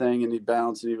do his thing and he'd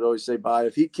bounce and he'd always say bye.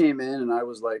 If he came in and I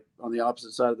was on the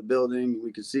opposite side of the building,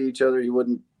 we could see each other, he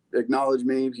wouldn't acknowledge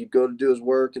me. He'd go to do his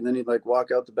work and then he'd walk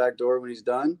out the back door when he's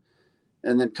done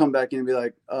and then come back in and be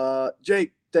like,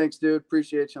 Jake, thanks, dude.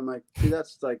 Appreciate you. I'm like, see,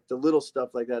 that's the little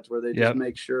stuff like that where they just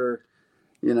make sure,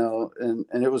 and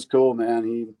it was cool, man.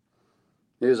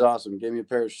 He was awesome. He gave me a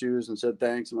pair of shoes and said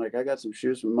thanks. I'm like, I got some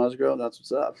shoes from Musgrove. That's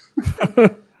what's up.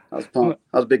 I was pumped.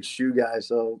 I was a big shoe guy,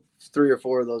 so 3 or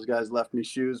 4 of those guys left me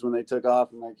shoes when they took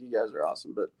off. I'm like, you guys are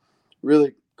awesome. But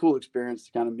really cool experience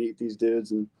to kind of meet these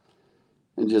dudes and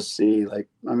just see.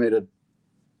 I made a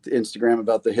Instagram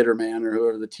about the hitter man or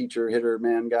whoever, the teacher hitter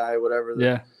man guy, whatever.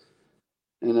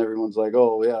 And everyone's like,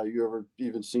 oh, yeah, you ever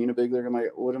even seen a big leaguer? I'm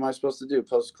like, what am I supposed to do?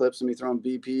 Post clips of me throwing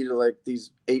BP to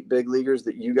these 8 big leaguers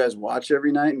that you guys watch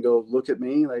every night and go, look at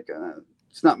me?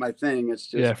 It's not my thing. It's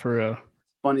just for real.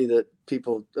 Funny that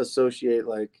people associate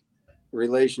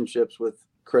relationships with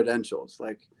credentials.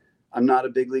 I'm not a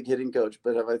big league hitting coach,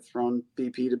 but have I thrown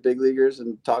BP to big leaguers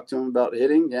and talked to them about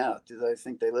hitting? Yeah. Do I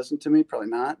think they listen to me? Probably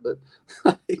not, but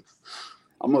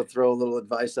I'm gonna throw a little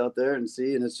advice out there and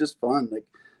see, and it's just fun. Like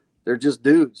they're just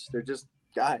dudes. They're just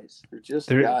guys. They're just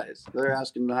They're guys. They're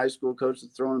asking the high school coach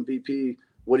that's throwing BP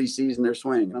what he sees in their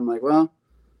swing, and I'm like, well,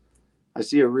 I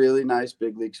see a really nice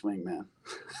big league swing, man.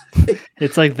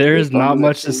 it's like Like there's if I'm not gonna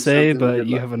much to change say, something, but good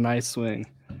you luck. have a nice swing.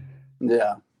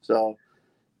 Yeah. So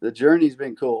the journey's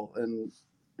been cool, and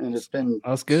it's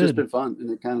That's just good. been fun, and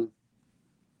it kind of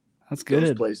That's goes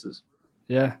good. places.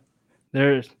 Yeah.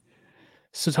 There.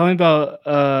 So tell me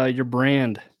about your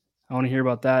brand. I want to hear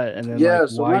about that, and then like Yeah.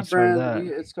 So why my you started brand,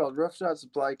 that. it's called Rough Shot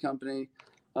Supply Company.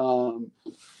 Um,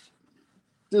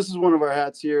 this is one of our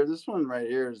hats here. This one right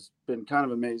here has been kind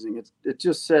of amazing. It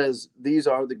just says these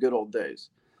are the good old days,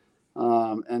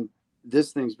 and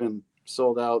this thing's been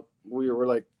sold out. We were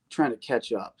like trying to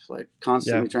catch up, like Yeah.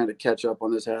 constantly trying to catch up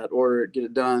on this hat, order it, get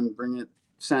it done, bring it,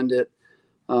 send it.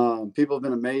 People have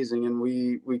been amazing, and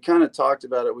we kind of talked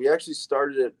about it. We actually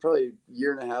started it probably a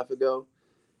year and a half ago,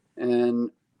 and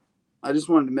I just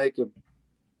wanted to make a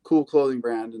cool clothing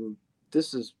brand, and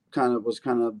this is kind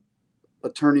of a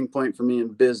turning point for me in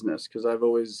business because I've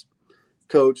always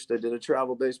coached. I did a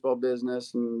travel baseball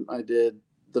business, and I did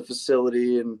the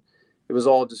facility, and it was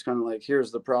all just kind of like,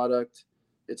 here's the product.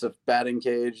 It's a batting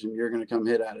cage, and you're going to come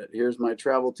hit at it. Here's my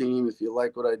travel team. If you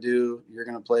like what I do, you're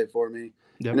going to play for me.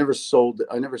 I Yep. never sold it.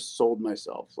 I never sold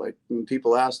myself. Like when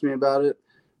people ask me about it,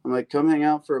 I'm like, come hang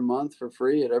out for a month for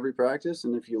free at every practice,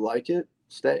 and if you like it,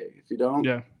 stay. If you don't,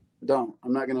 Yeah. don't.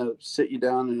 I'm not going to sit you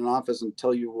down in an office and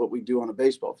tell you what we do on a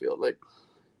baseball field. Like,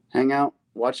 hang out,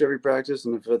 watch every practice,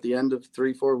 and if at the end of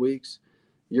 3-4 weeks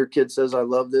your kid says I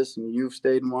love this and you've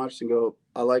stayed and watched and go,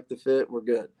 I like the fit, we're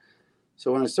good.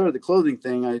 So when I started the clothing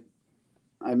thing,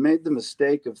 I made the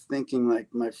mistake of thinking like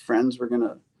my friends were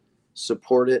gonna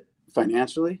support it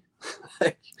financially,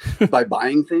 like by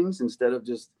buying things instead of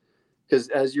just because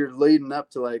as you're leading up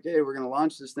to like, hey, we're gonna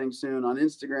launch this thing soon on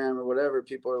Instagram or whatever,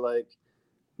 people are like,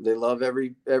 they love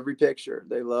every picture,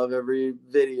 they love every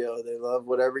video, they love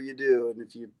whatever you do, and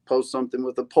if you post something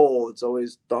with a poll, it's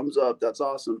always thumbs up, that's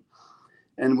awesome.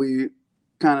 And we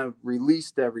kind of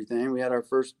released everything. We had our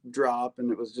first drop,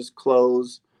 and it was just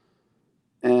clothes,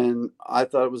 and I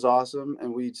thought it was awesome,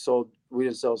 and we didn't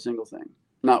sell a single thing,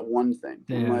 not one thing.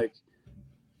 I'm Yeah. like,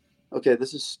 okay,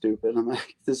 this is stupid. I'm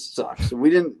like, this sucks. So we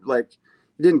didn't like,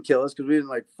 it didn't kill us because we didn't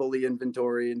like fully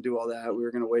inventory and do all that. We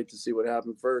were going to wait to see what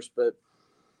happened first. But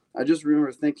I just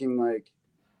remember thinking like,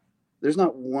 there's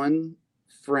not one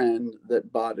friend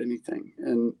that bought anything.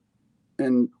 And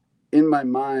in my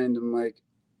mind, I'm like,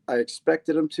 I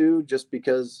expected them to just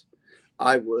because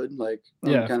I would. Like,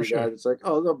 I'm the Yeah. kind For of guy sure. that's like,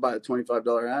 oh, they'll buy a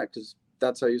 $25 hat because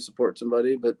that's how you support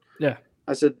somebody. But Yeah.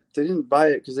 I said, they didn't buy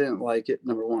it because they didn't like it.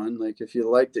 Number one, like, if you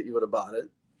liked it, you would have bought it.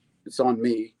 It's on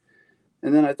me.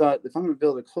 And then I thought, if I'm going to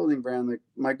build a clothing brand, like,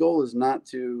 my goal is not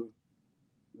to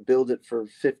build it for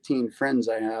 15 friends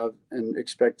I have and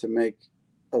expect to make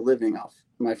a living off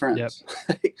my Yep. friends.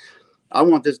 I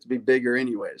want this to be bigger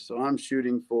anyway. So I'm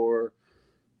shooting for,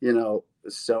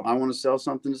 so I want to sell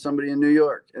something to somebody in New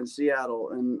York and Seattle,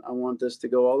 and I want this to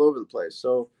go all over the place.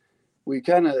 So we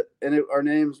kind of, our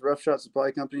name's Rough Shot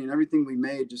Supply Company, and everything we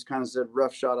made just kind of said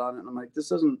Rough Shot on it. And I'm like, this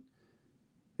doesn't,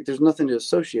 like, there's nothing to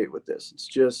associate with this. It's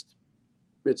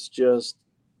just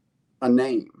a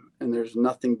name, and there's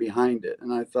nothing behind it.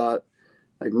 And I thought,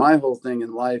 like, my whole thing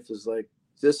in life is like,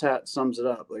 this hat sums it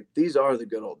up. Like, these are the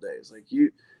good old days. Like,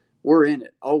 we're in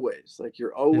it always. Like, you're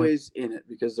Yep. always in it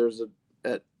because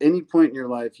at any point in your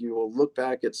life, you will look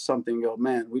back at something and go,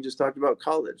 man, we just talked about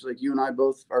college. Like, you and I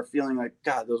both are feeling like,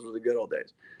 God, those were the good old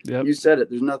days. Yep. You said it.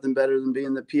 There's nothing better than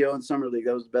being the PO in summer league.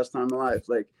 That was the best time of life.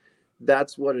 Like,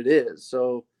 that's what it is.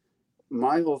 So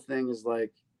my whole thing is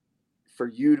like, for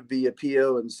you to be a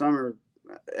PO in summer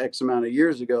X amount of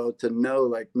years ago, to know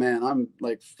like, man, I'm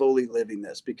like fully living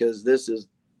this because this is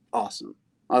awesome.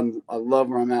 I love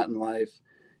where I'm at in life.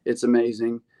 It's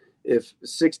amazing. If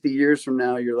 60 years from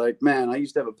now you're like, man, I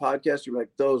used to have a podcast, you're like,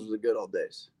 those were the good old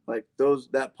days. Like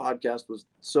that podcast was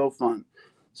so fun.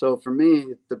 So for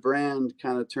me, the brand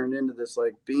kind of turned into this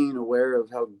like being aware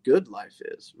of how good life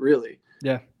is, really.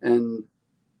 Yeah. And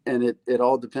it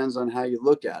all depends on how you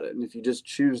look at it. And if you just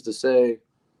choose to say,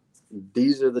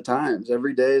 these are the times,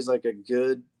 every day is like a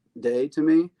good day to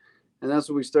me. And that's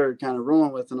what we started kind of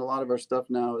rolling with. And a lot of our stuff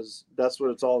now is, that's what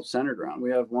it's all centered around.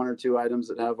 We have one or two items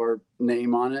that have our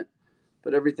name on it,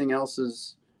 but everything else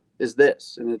is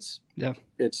this. And Yeah.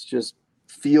 it's just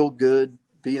feel good,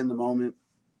 be in the moment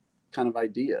kind of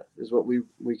idea is what we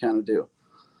kind of do.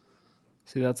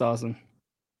 See, that's awesome.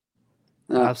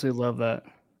 I uh, absolutely love that.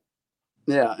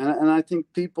 yeah. And I think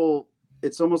people,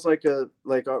 it's almost like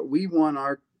we won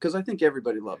because I think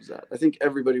everybody loves that. I think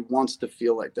everybody wants to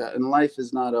feel like that. And life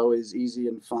is not always easy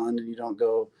and fun. And you don't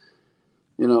go,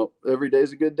 every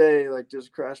day's a good day. Like,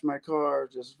 just crashed my car,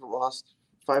 just lost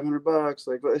 $500.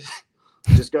 Like,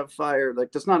 just got fired.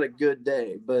 Like, that's not a good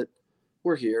day, but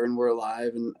we're here and we're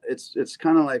alive. And it's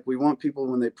kind of like we want people,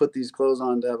 when they put these clothes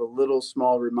on, to have a little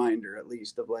small reminder, at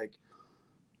least, of like,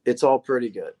 it's all pretty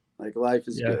good. Like, life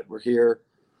is good. We're here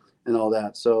and all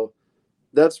that. So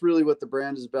that's really what the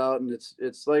brand is about. And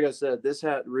it's like I said, this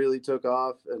hat really took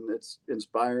off, and it's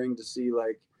inspiring to see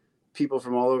like people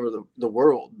from all over the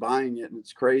world buying it. And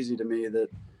it's crazy to me that,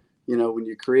 when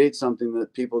you create something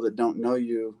that people that don't know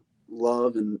you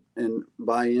love and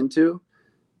buy into,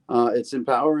 it's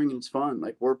empowering and it's fun.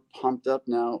 Like, we're pumped up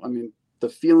now. I mean, the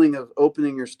feeling of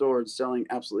opening your store and selling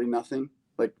absolutely nothing,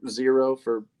 like zero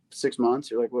for 6 months,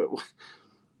 you're like, what?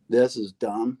 This is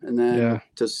dumb. And then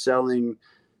to selling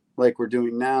like we're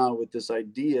doing now with this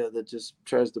idea that just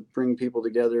tries to bring people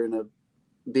together and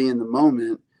be in the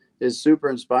moment, is super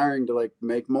inspiring to like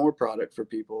make more product for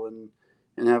people and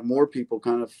have more people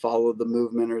kind of follow the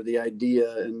movement or the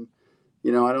idea. And,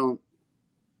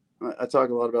 I talk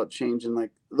a lot about changing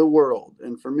like the world.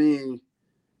 And for me,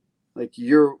 like,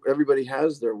 everybody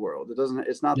has their world.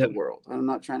 It's not the world. I'm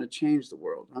not trying to change the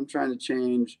world. I'm trying to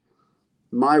change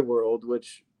my world,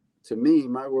 which, to me,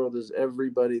 my world is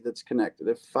everybody that's connected.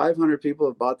 If 500 people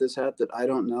have bought this hat that I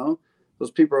don't know,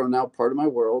 those people are now part of my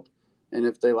world. And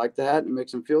if they like the hat and it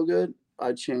makes them feel good,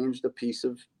 I changed a piece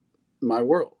of my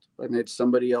world. I made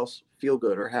somebody else feel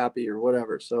good or happy or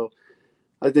whatever. So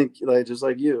I think, like, just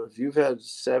like you, if you've had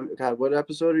God, what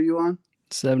episode are you on?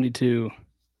 72.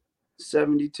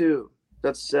 72.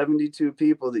 That's 72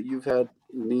 people that you've had,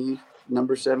 me,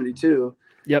 number 72,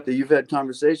 that you've had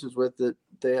conversations with, that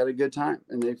they had a good time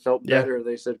and they felt better.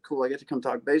 They said, cool, I get to come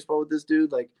talk baseball with this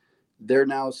dude. Like, they're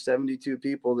now 72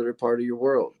 people that are part of your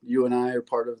world. You and I are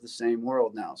part of the same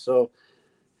world now. So,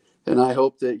 and I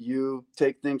hope that you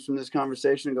take things from this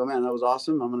conversation and go, man, that was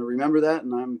awesome. I'm going to remember that.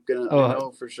 And I'm going to, I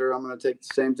know for sure I'm going to take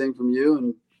the same thing from you,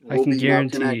 and we'll be now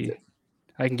connected.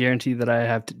 I can guarantee that I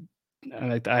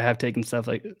have taken stuff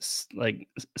like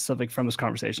something from this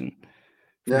conversation.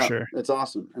 For sure. It's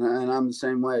awesome. And I'm the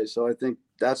same way. So I think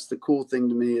that's the cool thing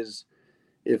to me, is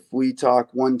if we talk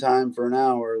one time for an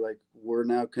hour, like, we're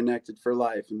now connected for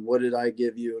life. And what did I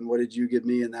give you? And what did you give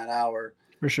me in that hour?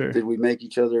 For sure. Did we make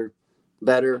each other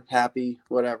better, happy,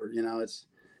 whatever?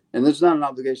 And there's not an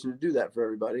obligation to do that for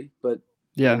everybody, but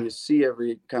when you see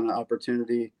every kind of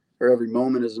opportunity, or every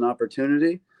moment as an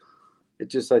opportunity, it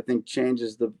just, I think,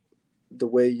 changes the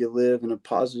way you live in a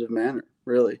positive manner,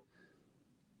 really.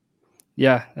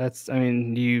 Yeah,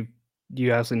 you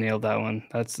absolutely nailed that one.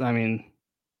 Like,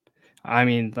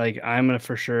 I'm gonna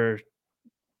for sure.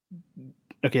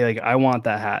 Okay, like, I want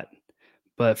that hat,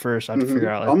 but first I have to figure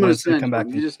out, like, I'm gonna send you one.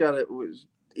 You just gotta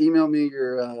email me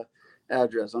your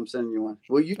address. I'm sending you one.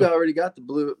 Well, you already got the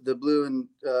blue and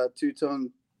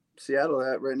two-tone Seattle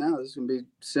hat right now. This is gonna be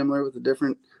similar with a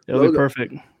different logo. It'll be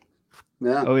perfect.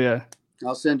 Yeah. Oh yeah.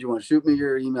 I'll send you one. Shoot me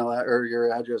your email or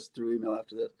your address through email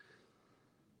after this.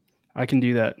 I can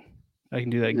do that.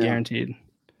 Guaranteed.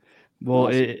 Well,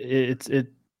 awesome.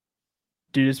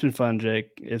 Dude, it's been fun, Jake.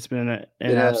 It's been an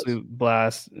absolute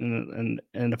blast and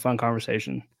a fun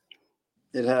conversation.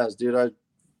 It has, dude. I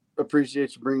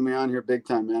appreciate you bringing me on here big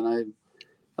time, man.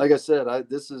 Like I said,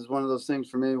 this is one of those things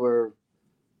for me where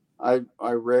I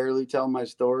rarely tell my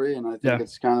story, and I think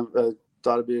it's kind of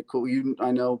thought it'd be a cool.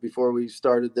 I know before we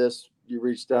started this, you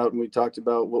reached out and we talked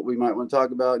about what we might want to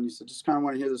talk about, and you said just kind of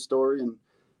want to hear the story, and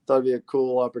thought it'd be a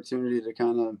cool opportunity to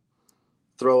kind of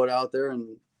throw it out there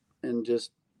and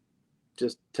just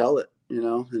tell it,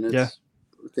 and it's,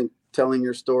 I think telling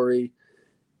your story,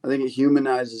 I think it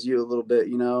humanizes you a little bit,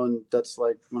 and that's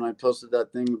like when I posted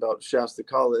that thing about Shasta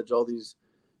College, all these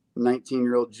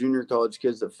 19-year-old junior college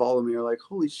kids that follow me are like,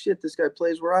 holy shit, this guy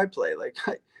plays where I play. Like,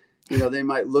 they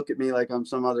might look at me like I'm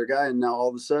some other guy, and now all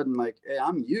of a sudden, like, hey,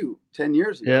 I'm you 10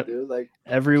 years ago, dude. Like,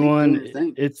 everyone,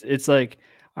 it's like,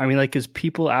 because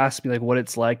people ask me like what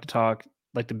it's like to talk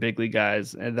like the big league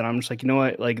guys, and then I'm just like, you know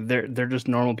what, like they're just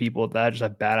normal people that just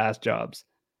have badass jobs.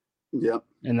 Yep.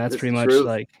 And that's pretty much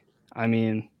like,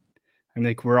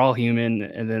 like, we're all human,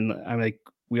 and then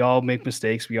we all make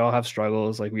mistakes, we all have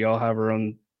struggles, like we all have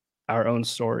our own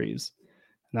stories,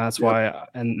 and that's why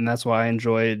I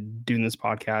enjoy doing this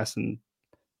podcast and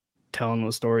telling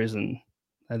those stories, and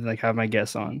like have my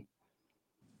guests on.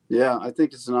 Yeah, I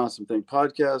think it's an awesome thing.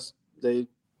 Podcasts,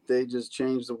 they just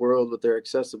change the world with their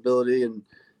accessibility. And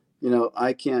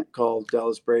I can't call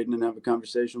Dallas Braden and have a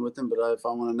conversation with him, but if I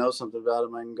want to know something about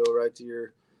him, I can go right to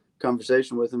your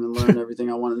conversation with him and learn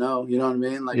everything I want to know. You know what I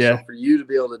mean? Like, Yeah. so for you to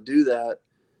be able to do that,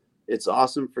 it's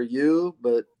awesome for you,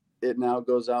 but it now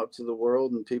goes out to the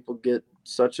world and people get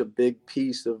such a big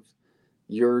piece of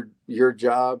your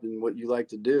job and what you like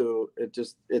to do.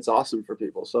 It's awesome for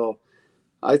people. So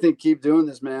I think keep doing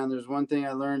this, man. There's one thing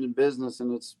I learned in business,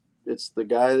 and it's the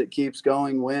guy that keeps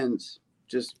going wins.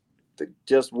 Just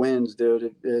wins,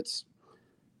 dude. It's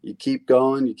you keep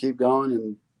going,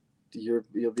 and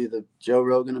you'll be the Joe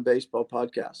Rogan of baseball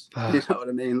podcast. You know what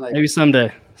I mean? Like, maybe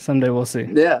someday we'll see.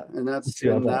 Yeah, and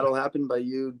We'll that'll happen by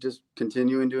you just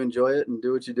continuing to enjoy it and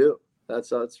do what you do.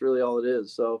 That's really all it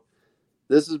is. So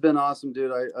this has been awesome,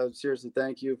 dude. I seriously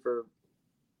thank you for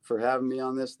having me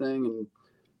on this thing, and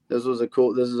this is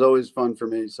always fun for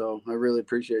me. So I really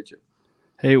appreciate you.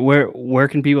 Hey, where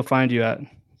can people find you at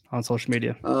on social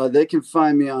media? They can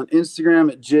find me on Instagram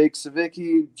at Jake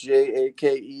Savicki,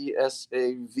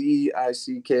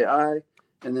 JakeSavicki,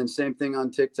 and then same thing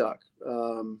on TikTok.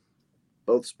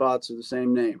 Both spots are the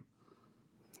same name.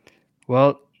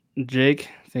 Well, Jake,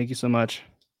 thank you so much.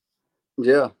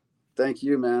 Yeah, thank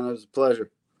you, man. It was a pleasure.